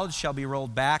clouds shall be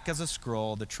rolled back as a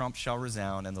scroll, the trump shall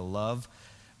resound, and the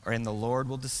Lord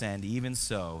will descend. Even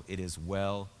so, it is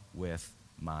well with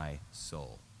my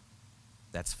soul."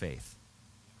 That's faith.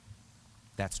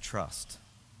 That's trust.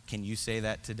 Can you say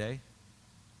that today?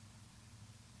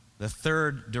 The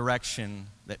third direction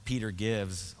that Peter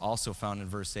gives, also found in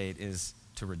verse 8, is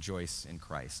to rejoice in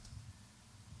Christ.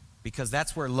 because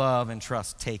that's where love and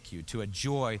trust take you, to a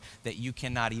joy that you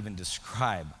cannot even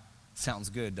describe. Sounds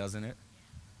good, doesn't it?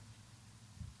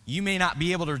 You may not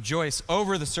be able to rejoice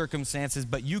over the circumstances,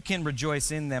 but you can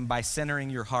rejoice in them by centering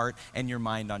your heart and your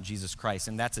mind on Jesus Christ.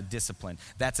 And that's a discipline.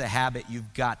 That's a habit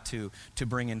you've got to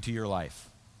bring into your life.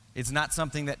 It's not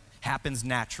something that happens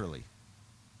naturally.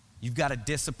 You've got to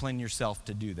discipline yourself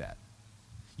to do that.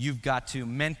 You've got to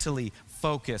mentally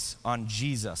focus on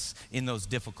Jesus in those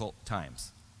difficult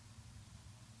times.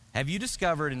 Have you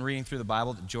discovered in reading through the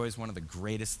Bible that joy is one of the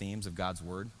greatest themes of God's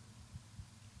Word?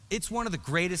 It's one of the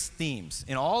greatest themes.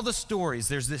 In all the stories,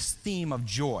 there's this theme of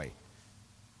joy.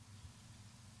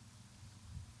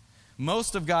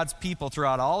 Most of God's people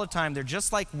throughout all the time, they're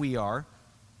just like we are.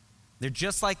 They're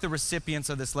just like the recipients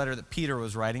of this letter that Peter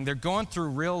was writing. They're going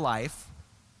through real life.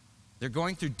 They're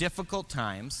going through difficult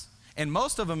times. And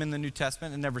most of them in the New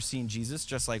Testament have never seen Jesus,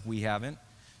 just like we haven't.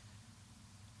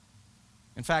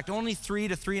 In fact, only 3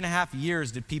 to 3.5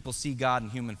 years did people see God in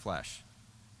human flesh.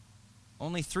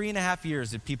 Only 3.5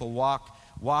 years did people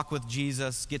walk with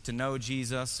Jesus, get to know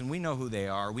Jesus, and we know who they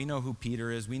are. We know who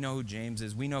Peter is. We know who James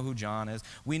is. We know who John is.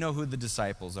 We know who the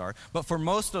disciples are. But for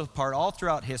most of the part, all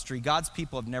throughout history, God's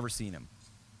people have never seen him,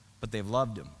 but they've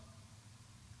loved him,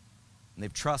 and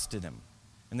they've trusted him.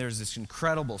 And there's this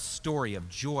incredible story of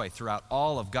joy throughout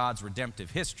all of God's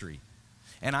redemptive history.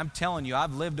 And I'm telling you,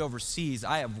 I've lived overseas.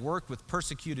 I have worked with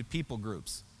persecuted people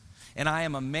groups. And I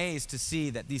am amazed to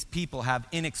see that these people have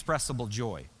inexpressible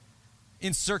joy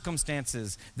in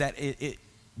circumstances that it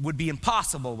would be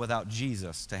impossible without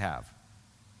Jesus to have.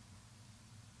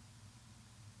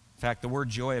 In fact, the word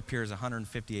joy appears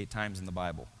 158 times in the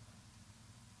Bible.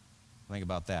 Think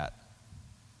about that.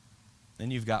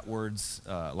 Then you've got words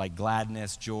like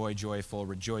gladness, joy, joyful,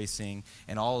 rejoicing,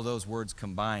 and all of those words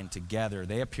combined together,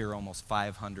 they appear almost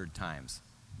 500 times.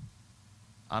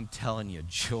 I'm telling you,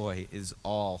 joy is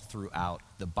all throughout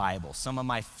the Bible. Some of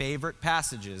my favorite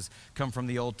passages come from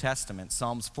the Old Testament.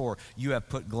 Psalms 4, you have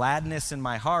put gladness in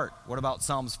my heart. What about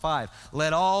Psalms 5?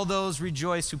 Let all those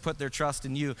rejoice who put their trust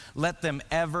in you. Let them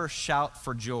ever shout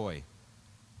for joy.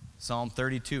 Psalm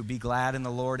 32, be glad in the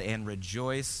Lord and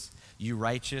rejoice, you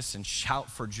righteous, and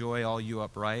shout for joy, all you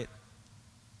upright.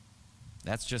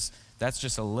 That's just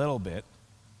a little bit.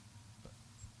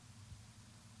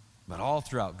 But all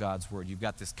throughout God's Word, you've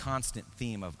got this constant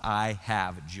theme of, I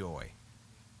have joy.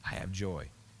 I have joy.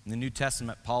 In the New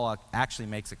Testament, Paul actually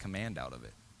makes a command out of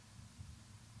it.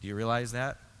 Do you realize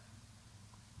that?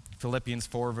 Philippians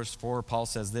 4, verse 4, Paul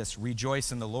says this,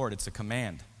 rejoice in the Lord. It's a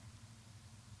command.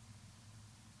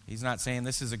 He's not saying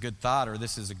this is a good thought or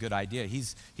this is a good idea.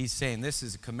 He's saying this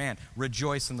is a command.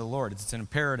 Rejoice in the Lord. It's an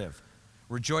imperative.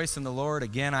 Rejoice in the Lord.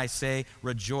 Again, I say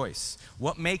rejoice.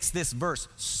 What makes this verse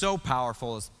so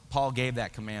powerful is Paul gave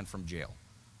that command from jail.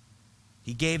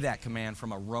 He gave that command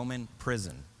from a Roman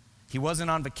prison. He wasn't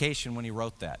on vacation when he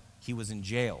wrote that. He was in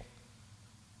jail.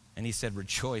 And he said,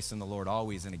 rejoice in the Lord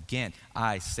always. And again,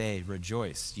 I say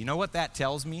rejoice. You know what that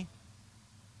tells me?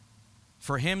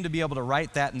 For him to be able to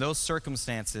write that in those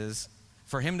circumstances,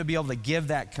 for him to be able to give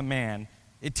that command,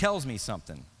 it tells me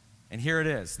something. And here it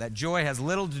is, that joy has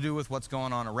little to do with what's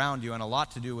going on around you and a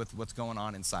lot to do with what's going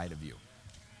on inside of you.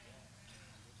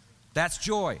 That's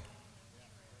joy.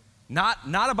 Not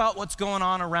about what's going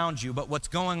on around you, but what's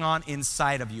going on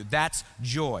inside of you. That's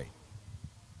joy.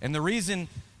 And the reason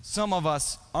some of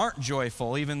us aren't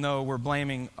joyful, even though we're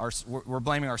blaming our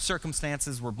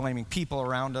circumstances, we're blaming people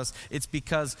around us, it's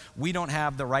because we don't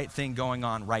have the right thing going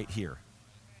on right here.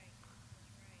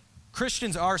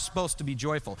 Christians are supposed to be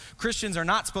joyful. Christians are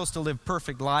not supposed to live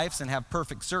perfect lives and have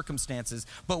perfect circumstances,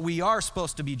 but we are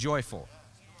supposed to be joyful.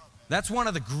 That's one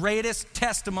of the greatest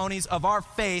testimonies of our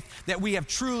faith, that we have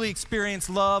truly experienced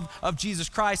love of Jesus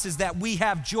Christ, is that we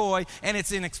have joy and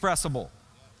it's inexpressible.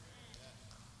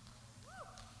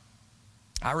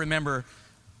 I remember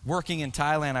working in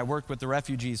Thailand. I worked with the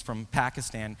refugees from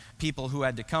Pakistan, people who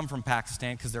had to come from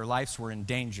Pakistan because their lives were in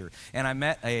danger. And I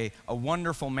met a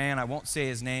wonderful man. I won't say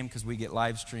his name because we get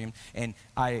live streamed. And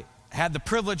I had the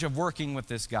privilege of working with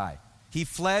this guy. He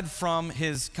fled from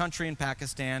his country in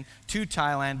Pakistan to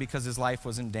Thailand because his life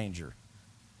was in danger.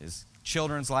 His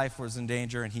children's life was in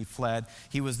danger, and he fled.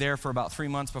 He was there for about 3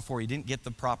 months before he didn't get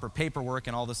the proper paperwork,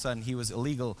 and all of a sudden he was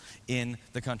illegal in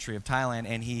the country of Thailand,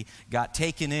 and he got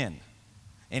taken in.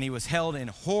 And he was held in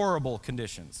horrible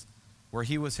conditions. Where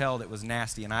he was held, it was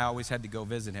nasty, and I always had to go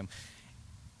visit him.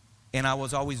 And I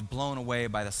was always blown away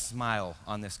by the smile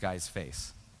on this guy's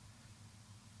face.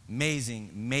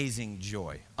 Amazing, amazing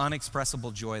joy,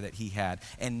 unexpressible joy that he had,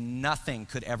 and nothing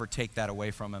could ever take that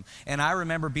away from him. And I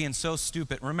remember being so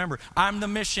stupid. Remember, I'm the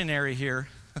missionary here.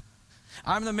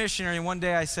 I'm the missionary, and one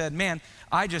day I said, man,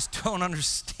 I just don't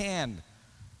understand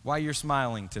why you're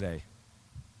smiling today.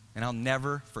 And I'll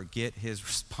never forget his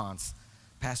response.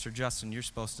 Pastor Justin, you're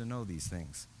supposed to know these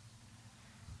things.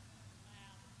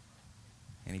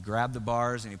 And he grabbed the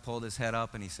bars and he pulled his head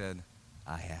up and he said,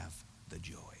 I have the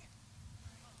joy.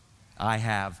 I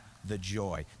have the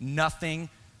joy. Nothing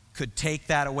could take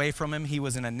that away from him. He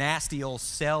was in a nasty old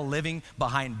cell living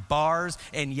behind bars,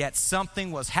 and yet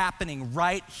something was happening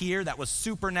right here that was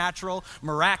supernatural,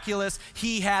 miraculous.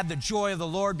 He had the joy of the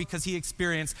Lord because he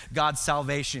experienced God's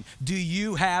salvation. Do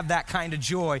you have that kind of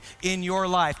joy in your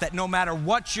life that no matter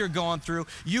what you're going through,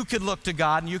 you could look to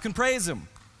God and you can praise him?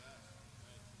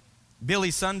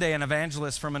 Billy Sunday, an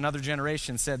evangelist from another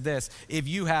generation, said this: if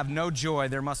you have no joy,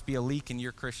 there must be a leak in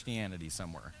your Christianity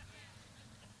somewhere.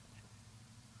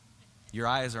 Your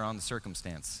eyes are on the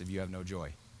circumstance if you have no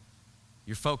joy.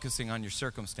 You're focusing on your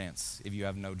circumstance if you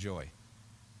have no joy.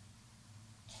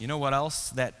 You know what else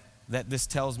that this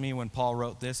tells me when Paul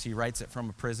wrote this? He writes it from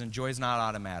a prison. Joy is not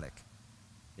automatic.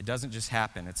 It doesn't just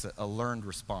happen. It's a learned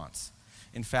response.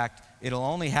 In fact, it'll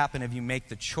only happen if you make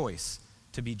the choice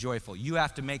to be joyful. You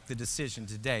have to make the decision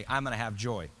today, I'm going to have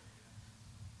joy.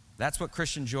 That's what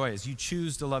Christian joy is. You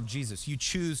choose to love Jesus. You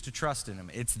choose to trust in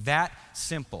him. It's that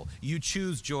simple. You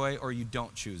choose joy or you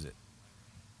don't choose it.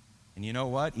 And you know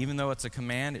what? Even though it's a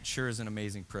command, it sure is an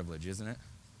amazing privilege, isn't it?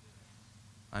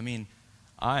 I mean,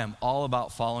 I am all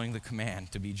about following the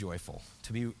command to be joyful,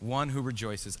 to be one who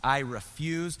rejoices. I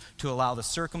refuse to allow the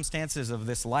circumstances of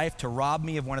this life to rob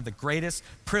me of one of the greatest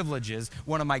privileges,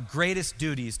 one of my greatest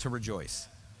duties, to rejoice.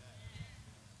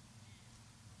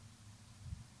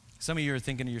 Some of you are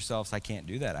thinking to yourselves, I can't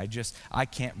do that. I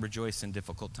can't rejoice in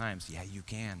difficult times. Yeah, you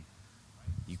can.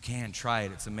 You can. Try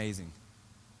it. It's amazing.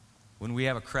 When we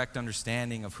have a correct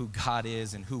understanding of who God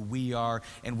is and who we are,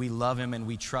 and we love him and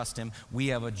we trust him, we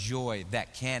have a joy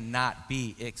that cannot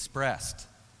be expressed.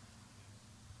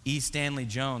 E. Stanley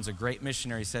Jones, a great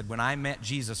missionary, said, when I met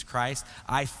Jesus Christ,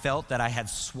 I felt that I had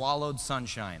swallowed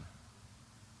sunshine.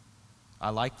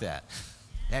 I like that.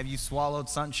 Have you swallowed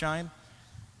sunshine?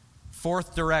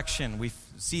 Fourth direction, we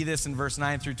see this in verse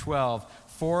 9 through 12.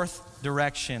 Fourth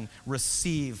direction,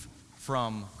 receive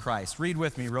from Christ. Read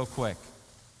with me real quick,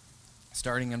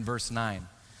 starting in verse 9.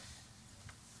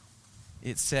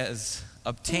 It says,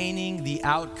 obtaining the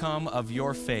outcome of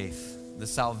your faith, the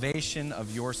salvation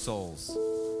of your souls.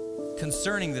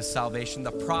 Concerning this salvation,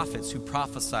 the prophets who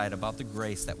prophesied about the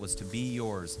grace that was to be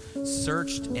yours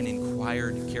searched and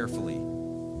inquired carefully,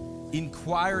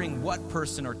 inquiring what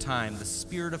person or time the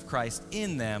Spirit of Christ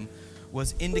in them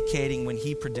was indicating when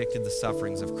he predicted the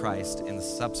sufferings of Christ and the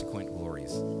subsequent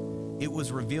glories. It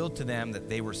was revealed to them that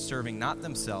they were serving not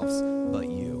themselves, but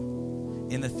you,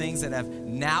 in the things that have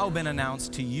now been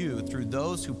announced to you through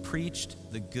those who preached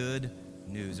the good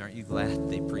news. Aren't you glad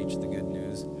they preached the good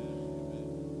news?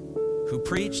 Who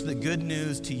preached the good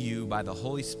news to you by the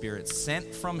Holy Spirit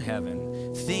sent from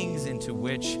heaven, things into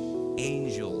which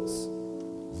angels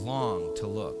long to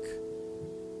look.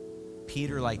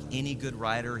 Peter, like any good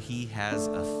writer, he has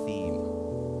a theme.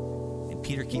 And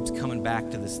Peter keeps coming back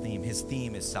to this theme. His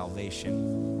theme is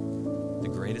salvation, the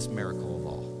greatest miracle of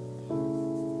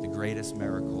all. The greatest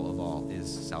miracle of all is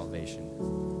salvation.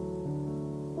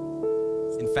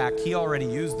 In fact, he already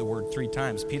used the word 3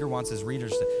 times. Peter wants his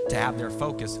readers to have their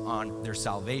focus on their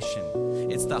salvation.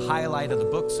 It's the highlight of the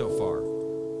book so far.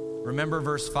 Remember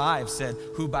verse 5 said,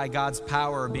 who by God's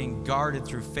power are being guarded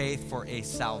through faith for a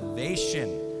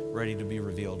salvation ready to be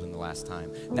revealed in the last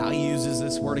time. Now he uses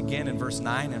this word again in verse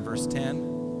 9 and verse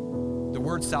 10. The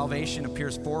word salvation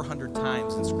appears 400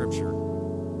 times in Scripture.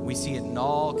 We see it in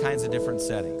all kinds of different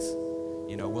settings.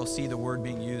 You know, we'll see the word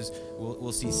being used,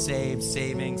 we'll see saved,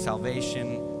 saving,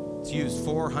 salvation. It's used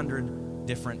 400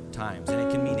 different times. And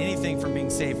it can mean anything from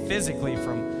being saved physically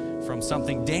from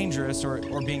something dangerous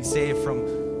or being saved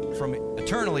from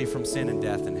eternally from sin and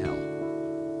death and hell.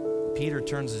 Peter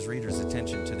turns his readers'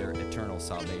 attention to their eternal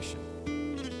salvation.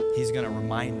 He's going to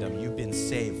remind them, you've been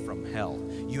saved from hell.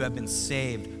 You have been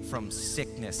saved from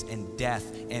sickness and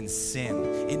death and sin.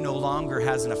 It no longer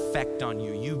has an effect on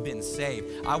you. You've been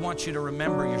saved. I want you to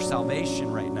remember your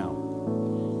salvation right now.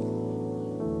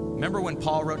 Remember when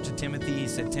Paul wrote to Timothy, he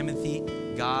said, Timothy,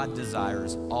 God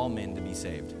desires all men to be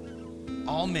saved.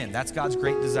 All men, that's God's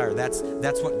great desire. That's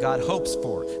what God hopes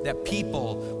for, that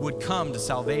people would come to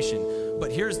salvation.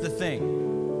 But here's the thing.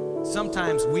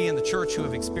 Sometimes we in the church who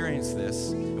have experienced this,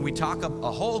 and we talk a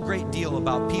whole great deal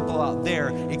about people out there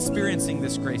experiencing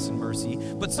this grace and mercy,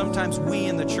 but sometimes we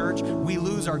in the church, we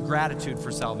lose our gratitude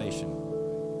for salvation.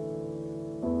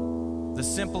 The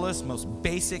simplest, most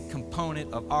basic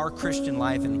component of our Christian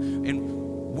life,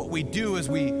 and what we do is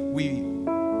we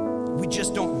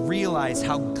just don't realize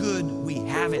how good we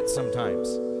have it sometimes.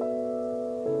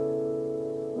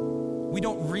 We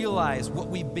don't realize what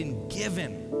we've been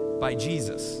given by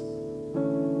Jesus.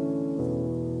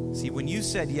 See, when you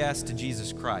said yes to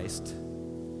Jesus Christ,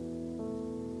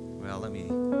 well, let me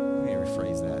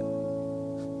rephrase that.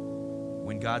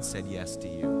 When God said yes to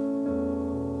you,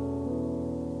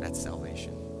 that's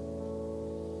salvation.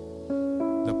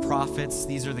 The prophets,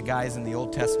 these are the guys in the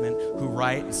Old Testament who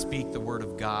write and speak the word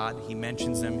of God. He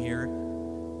mentions them here.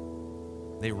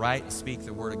 They write and speak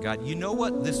the word of God. You know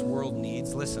what this world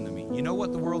needs? Listen to me. You know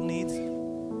what the world needs?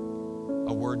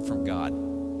 A word from God.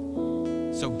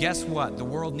 So guess what? The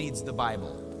world needs the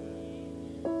Bible.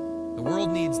 The world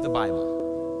needs the Bible.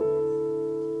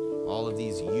 All of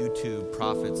these YouTube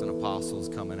prophets and apostles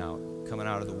coming out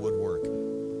of the woodwork.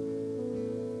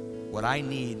 What I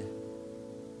need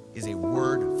is a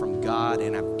word from God,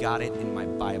 and I've got it in my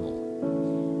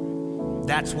Bible.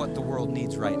 That's what the world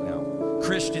needs right now.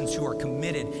 Christians who are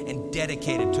committed and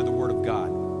dedicated to the word of God.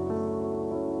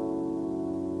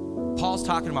 Paul's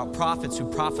talking about prophets who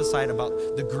prophesied about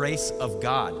the grace of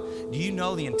God. Do you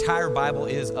know the entire Bible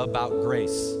is about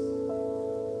grace?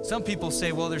 Some people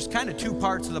say, well, there's kind of two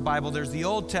parts of the Bible. There's the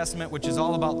Old Testament, which is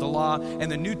all about the law,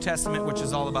 and the New Testament, which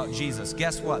is all about Jesus.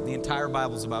 Guess what? The entire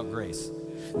Bible is about grace.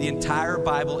 The entire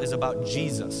Bible is about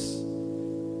Jesus.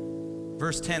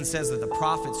 Verse 10 says that the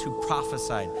prophets who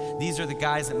prophesied, these are the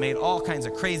guys that made all kinds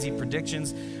of crazy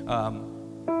predictions.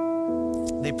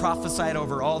 They prophesied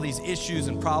over all these issues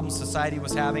and problems society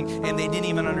was having, and they didn't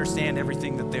even understand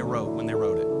everything that they wrote when they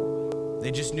wrote it.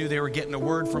 They just knew they were getting a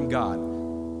word from God.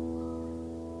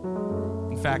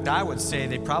 In fact, I would say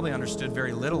they probably understood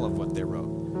very little of what they wrote.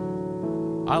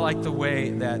 I like the way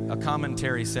that a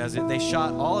commentary says it. They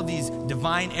shot all of these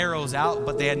divine arrows out,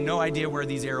 but they had no idea where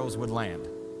these arrows would land.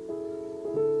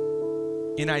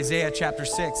 In Isaiah chapter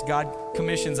 6, God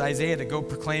commissions Isaiah to go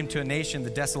proclaim to a nation the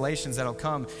desolations that'll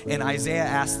come. And Isaiah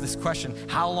asks this question,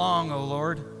 how long, O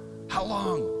Lord? How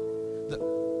long?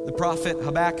 The prophet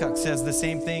Habakkuk says the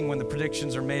same thing when the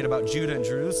predictions are made about Judah and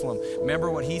Jerusalem. Remember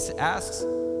what he asks?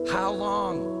 How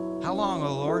long? How long,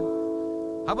 O Lord?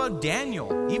 How about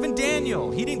Daniel? Even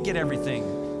Daniel, he didn't get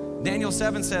everything. Daniel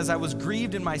 7 says, I was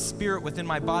grieved in my spirit within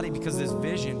my body because this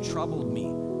vision troubled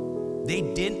me. They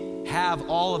didn't have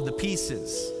all of the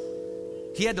pieces.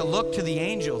 He had to look to the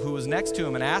angel who was next to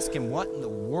him and ask him, what in the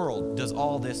world does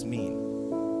all this mean?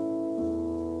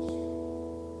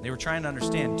 They were trying to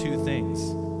understand two things.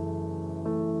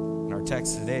 In our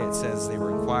text today, it says they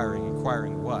were inquiring.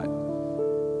 Inquiring what?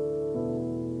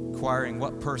 Inquiring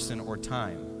what person or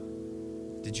time?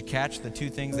 Did you catch the two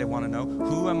things they want to know?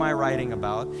 Who am I writing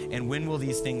about, and when will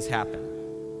these things happen?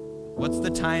 What's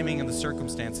the timing and the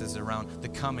circumstances around the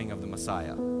coming of the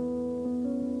Messiah?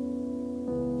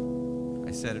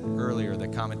 I said it earlier, the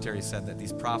commentary said that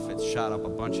these prophets shot up a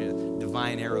bunch of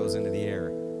divine arrows into the air.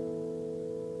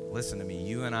 Listen to me,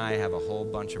 you and I have a whole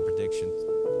bunch of predictions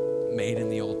made in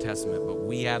the Old Testament, but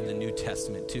we have the New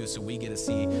Testament too, so we get to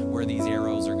see where these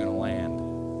arrows are going to land.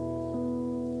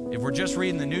 If we're just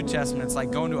reading the New Testament, it's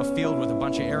like going to a field with a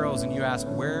bunch of arrows and you ask,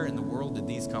 where in the world did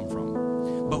these come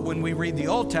from? But when we read the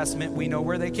Old Testament, we know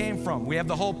where they came from. We have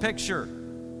the whole picture.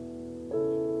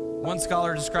 One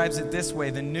scholar describes it this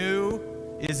way, the new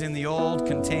is in the old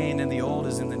contained and the old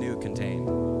is in the new contained.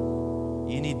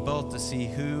 You need both to see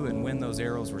who and when those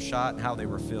arrows were shot and how they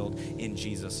were filled in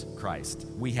Jesus Christ.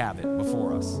 We have it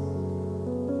before us.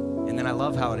 And then I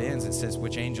love how it ends. It says,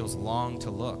 which angels long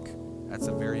to look. That's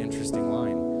a very interesting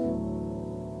line.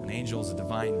 An angel is a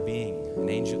divine being. An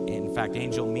angel, in fact,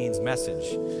 angel means message.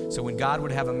 So when God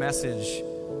would have a message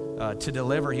to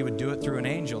deliver, he would do it through an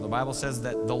angel. The Bible says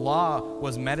that the law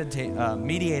was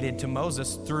mediated to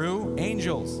Moses through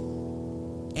angels.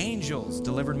 Angels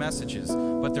delivered messages.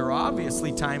 But there are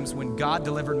obviously times when God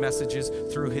delivered messages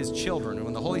through his children. And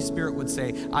when the Holy Spirit would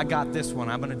say, I got this one,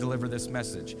 I'm going to deliver this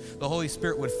message. The Holy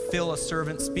Spirit would fill a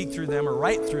servant, speak through them or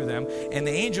write through them. And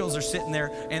the angels are sitting there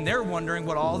and they're wondering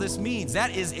what all this means.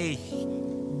 That is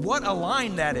what a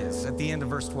line that is at the end of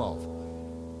verse 12.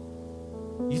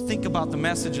 You think about the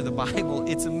message of the Bible,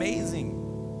 it's amazing.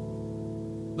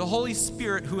 The Holy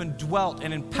Spirit who indwelt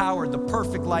and empowered the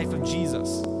perfect life of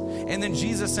Jesus. And then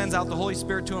Jesus sends out the Holy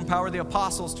Spirit to empower the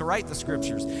apostles to write the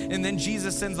scriptures. And then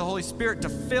Jesus sends the Holy Spirit to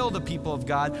fill the people of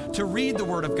God, to read the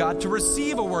word of God, to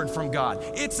receive a word from God.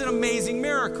 It's an amazing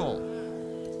miracle.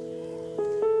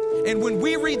 And when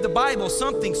we read the Bible,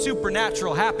 something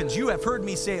supernatural happens. You have heard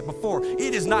me say it before.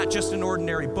 It is not just an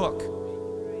ordinary book.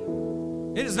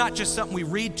 It is not just something we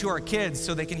read to our kids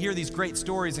so they can hear these great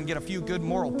stories and get a few good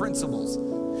moral principles.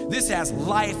 This has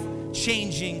life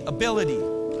life-changing ability.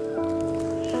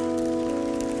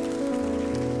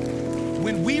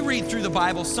 When we read through the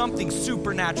Bible, something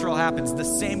supernatural happens. The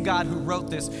same God who wrote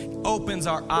this opens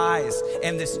our eyes,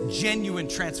 and this genuine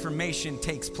transformation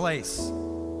takes place.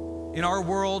 In our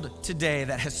world today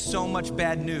that has so much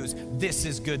bad news, this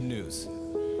is good news.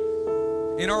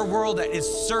 In our world that is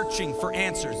searching for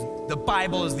answers, the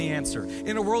Bible is the answer.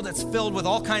 In a world that's filled with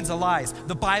all kinds of lies,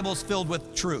 the Bible's filled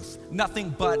with truth.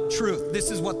 Nothing but truth. This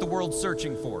is what the world's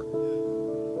searching for.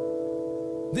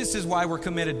 This is why we're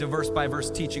committed to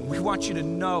verse-by-verse teaching. We want you to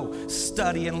know,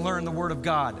 study, and learn the Word of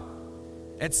God.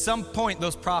 At some point,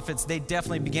 those prophets, they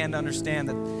definitely began to understand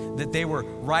that they were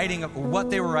writing, what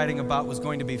they were writing about was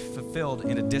going to be fulfilled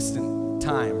in a distant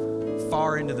time,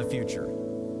 far into the future.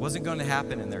 It wasn't going to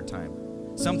happen in their time.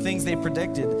 Some things they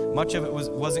predicted, much of it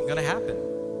wasn't going to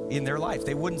happen in their life.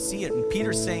 They wouldn't see it. And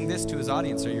Peter's saying this to his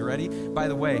audience. Are you ready? By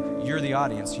the way, you're the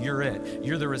audience. You're it.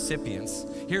 You're the recipients.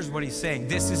 Here's what he's saying.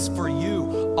 This is for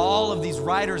you. All of these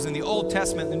writers in the Old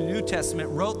Testament and the New Testament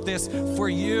wrote this for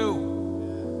you.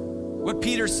 What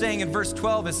Peter's saying in verse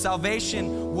 12 is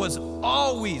salvation was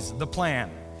always the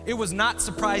plan. It was not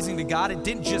surprising to God. It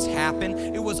didn't just happen.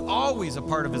 It was always a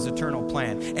part of his eternal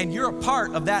plan. And you're a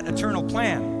part of that eternal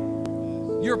plan.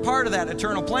 You're a part of that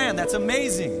eternal plan. That's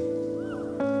amazing.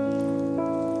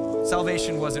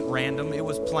 Salvation wasn't random. It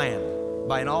was planned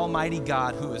by an almighty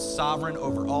God who is sovereign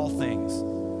over all things.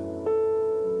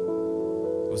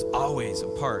 It was always a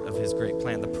part of his great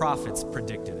plan. The prophets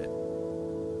predicted it.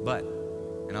 But,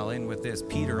 and I'll end with this,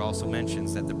 Peter also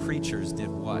mentions that the preachers did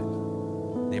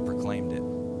what? They proclaimed it.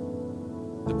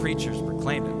 The preachers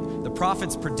proclaimed it. The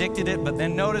prophets predicted it, but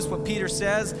then notice what Peter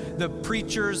says, the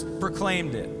preachers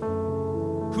proclaimed it.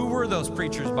 Who were those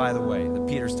preachers, by the way, that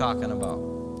Peter's talking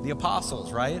about? The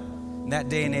apostles, right? In that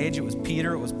day and age, it was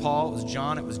Peter, it was Paul, it was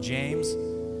John, it was James.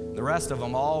 The rest of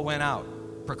them all went out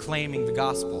proclaiming the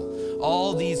gospel.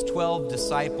 All these 12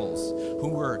 disciples who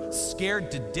were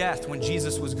scared to death when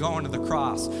Jesus was going to the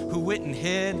cross, who went and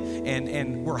hid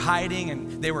and were hiding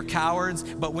and they were cowards,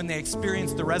 but when they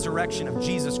experienced the resurrection of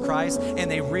Jesus Christ and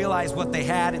they realized what they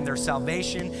had in their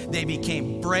salvation, they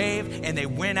became brave and they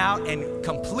went out and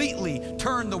completely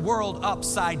turned the world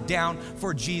upside down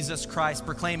for Jesus Christ,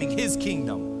 proclaiming his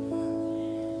kingdom.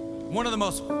 One of the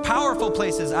most powerful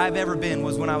places I've ever been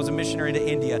was when I was a missionary to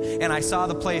India, and I saw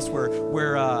the place where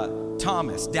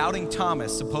Thomas, doubting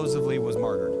Thomas, supposedly was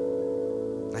martyred.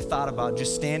 I thought about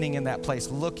just standing in that place,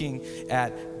 looking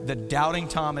at the doubting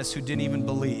Thomas who didn't even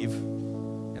believe,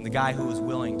 and the guy who was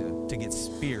willing to get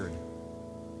speared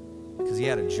because he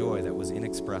had a joy that was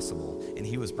inexpressible, and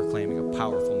he was proclaiming a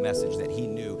powerful message that he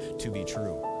knew to be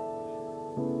true.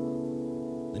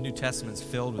 The New Testament's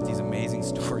filled with these amazing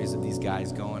stories of these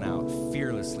guys going out,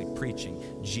 fearlessly preaching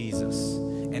Jesus.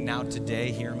 And now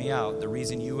today, hear me out, the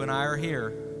reason you and I are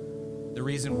here, the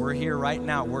reason we're here right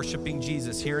now worshiping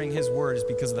Jesus, hearing his word, is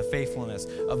because of the faithfulness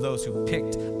of those who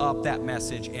picked up that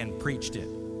message and preached it.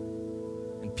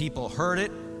 And people heard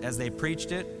it as they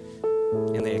preached it,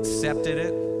 and they accepted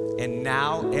it. And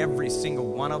now every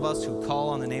single one of us who call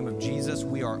on the name of Jesus,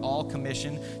 we are all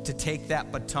commissioned to take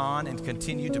that baton and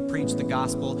continue to preach the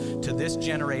gospel to this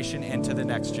generation and to the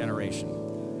next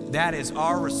generation. That is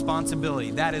our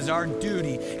responsibility, that is our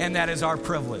duty, and that is our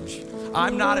privilege.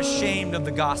 I'm not ashamed of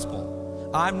the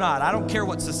gospel. I'm not. I don't care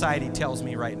what society tells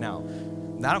me right now.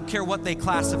 I don't care what they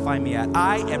classify me at.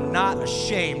 I am not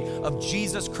ashamed of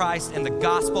Jesus Christ and the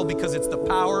gospel because it's the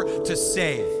power to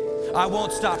save. I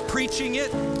won't stop preaching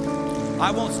it. I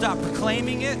won't stop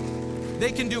proclaiming it.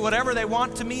 They can do whatever they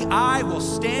want to me. I will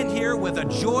stand here with a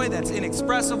joy that's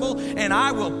inexpressible, and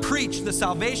I will preach the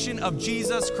salvation of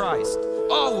Jesus Christ.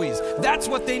 Always. That's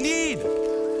what they need.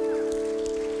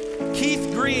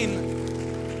 Keith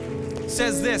Green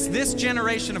says this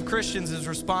generation of Christians is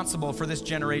responsible for this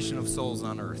generation of souls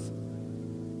on earth.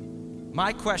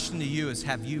 My question to you is,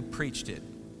 have you preached it?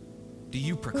 Do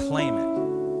you proclaim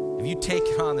it? Have you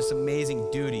taken on this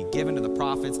amazing duty given to the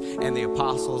prophets and the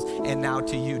apostles and now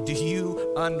to you? Do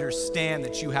you understand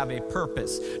that you have a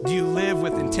purpose? Do you live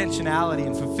with intentionality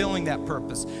in fulfilling that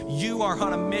purpose? You are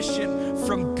on a mission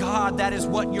from God. That is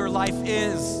what your life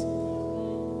is.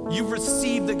 You've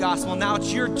received the gospel. Now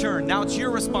it's your turn. Now it's your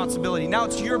responsibility. Now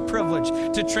it's your privilege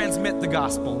to transmit the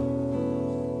gospel.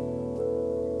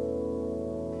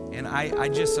 And I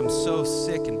just am so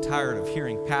sick and tired of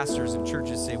hearing pastors and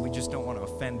churches say we just don't want to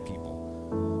offend people.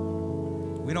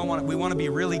 We want to be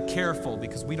really careful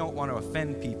because we don't want to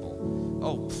offend people.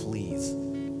 Oh, please.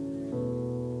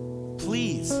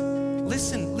 Please.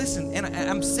 Listen. And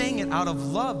I'm saying it out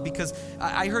of love because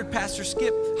I heard Pastor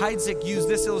Skip Heidsieck use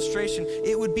this illustration.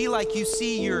 It would be like you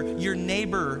see your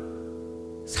neighbor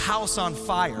his house on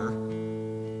fire,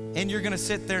 and you're going to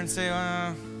sit there and say,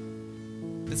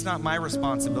 it's not my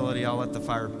responsibility. I'll let the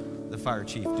fire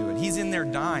chief do it. He's in there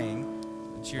dying,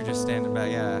 but you're just standing back.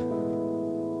 Yeah.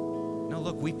 No,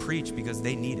 look, we preach because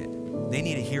they need it. They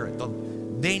need to hear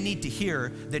it. They need to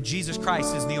hear that Jesus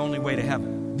Christ is the only way to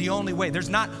heaven. The only way. There's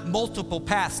not multiple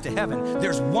paths to heaven.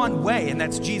 There's one way, and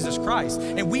that's Jesus Christ.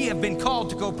 And we have been called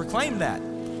to go proclaim that.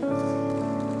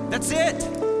 That's it.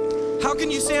 How can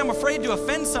you say I'm afraid to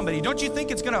offend somebody? Don't you think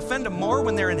it's going to offend them more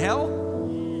when they're in hell?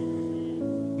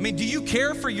 I mean, do you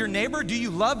care for your neighbor? Do you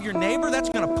love your neighbor? That's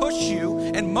going to push you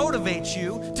and motivate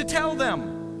you to tell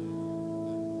them.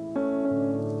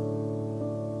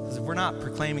 Because if we're not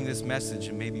proclaiming this message,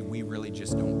 and maybe we really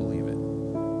just don't believe it.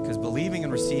 Because believing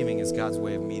and receiving is God's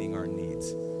way of meeting our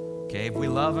needs. Okay, if we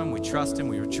love him, we trust him,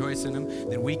 we rejoice in him,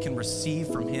 then we can receive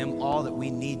from him all that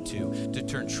we need to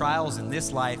turn trials in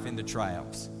this life into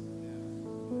triumphs.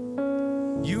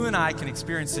 You and I can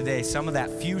experience today some of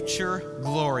that future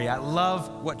glory. I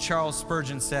love what Charles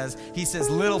Spurgeon says. He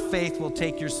says, little faith will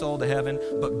take your soul to heaven,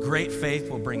 but great faith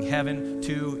will bring heaven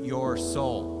to your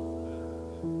soul.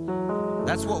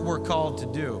 That's what we're called to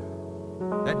do.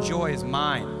 That joy is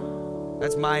mine.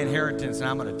 That's my inheritance, and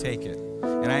I'm going to take it.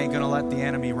 And I ain't going to let the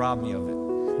enemy rob me of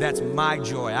it. That's my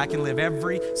joy. I can live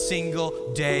every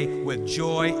single day with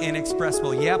joy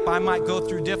inexpressible. Yep, I might go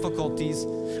through difficulties.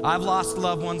 I've lost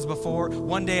loved ones before.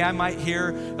 One day I might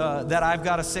hear that I've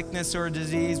got a sickness or a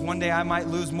disease. One day I might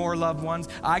lose more loved ones.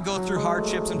 I go through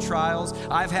hardships and trials.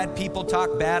 I've had people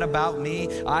talk bad about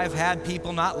me. I've had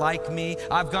people not like me.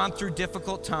 I've gone through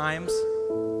difficult times.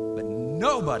 But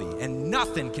nobody and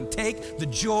nothing can take the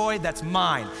joy that's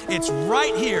mine. It's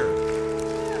right here.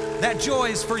 That joy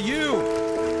is for you.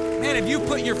 Man, if you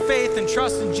put your faith and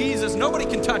trust in Jesus, nobody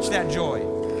can touch that joy.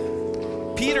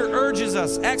 Peter urges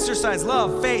us, exercise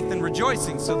love, faith, and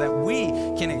rejoicing so that we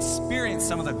can experience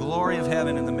some of the glory of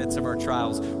heaven in the midst of our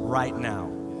trials right now.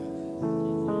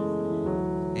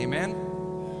 Amen?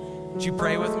 Would you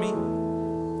pray with me?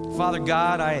 Father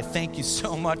God, I thank you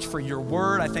so much for your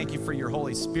word. I thank you for your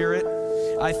Holy Spirit.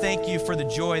 I thank you for the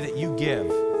joy that you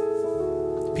give.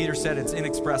 Peter said it's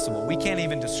inexpressible. We can't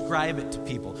even describe it to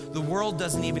people. The world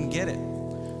doesn't even get it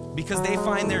because they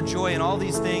find their joy in all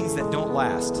these things that don't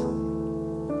last.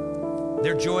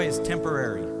 Their joy is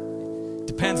temporary.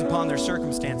 Depends upon their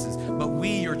circumstances. But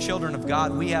we, your children of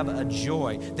God, we have a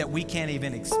joy that we can't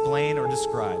even explain or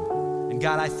describe. And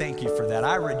God, I thank you for that.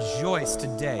 I rejoice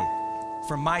today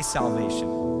for my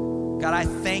salvation. God, I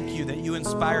thank you that you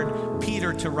inspired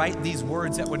Peter to write these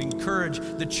words that would encourage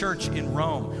the church in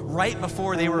Rome right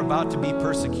before they were about to be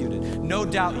persecuted. No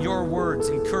doubt your words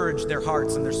encouraged their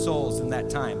hearts and their souls in that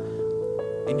time.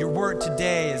 And your word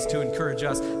today is to encourage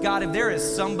us. God, if there is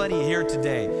somebody here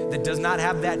today that does not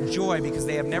have that joy because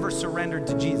they have never surrendered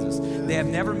to Jesus, they have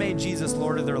never made Jesus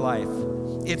Lord of their life,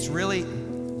 it's really,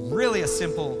 really a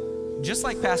simple, just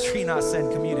like Pastor Enoch said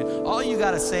in communion, all you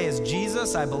got to say is,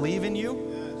 Jesus, I believe in you.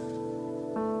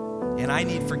 And I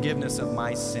need forgiveness of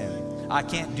my sin. I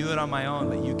can't do it on my own,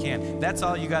 but you can. That's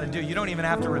all you got to do. You don't even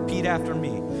have to repeat after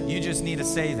me. You just need to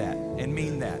say that and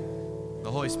mean that. The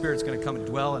Holy Spirit's going to come and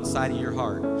dwell inside of your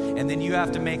heart. And then you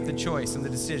have to make the choice and the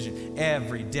decision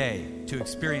every day to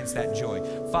experience that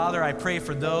joy. Father, I pray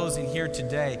for those in here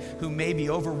today who may be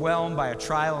overwhelmed by a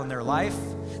trial in their life.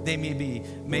 They may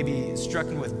be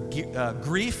stricken with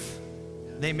grief.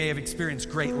 They may have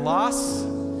experienced great loss.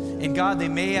 And God, they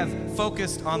may have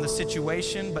focused on the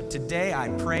situation, but today I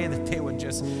pray that they would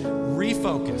just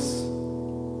refocus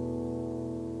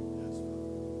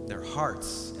their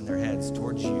hearts and their heads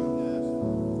towards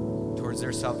you, towards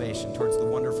their salvation, towards the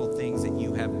wonderful things that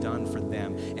you have done for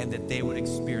them, and that they would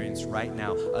experience right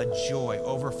now a joy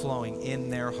overflowing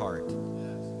in their heart.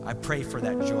 I pray for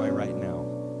that joy right now.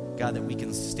 God, that we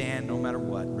can stand no matter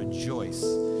what, rejoice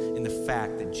in the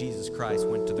fact that Jesus Christ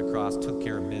went to the cross, took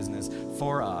care of business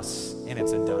for us, and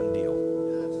it's a done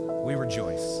deal. We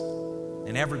rejoice.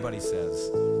 And everybody says,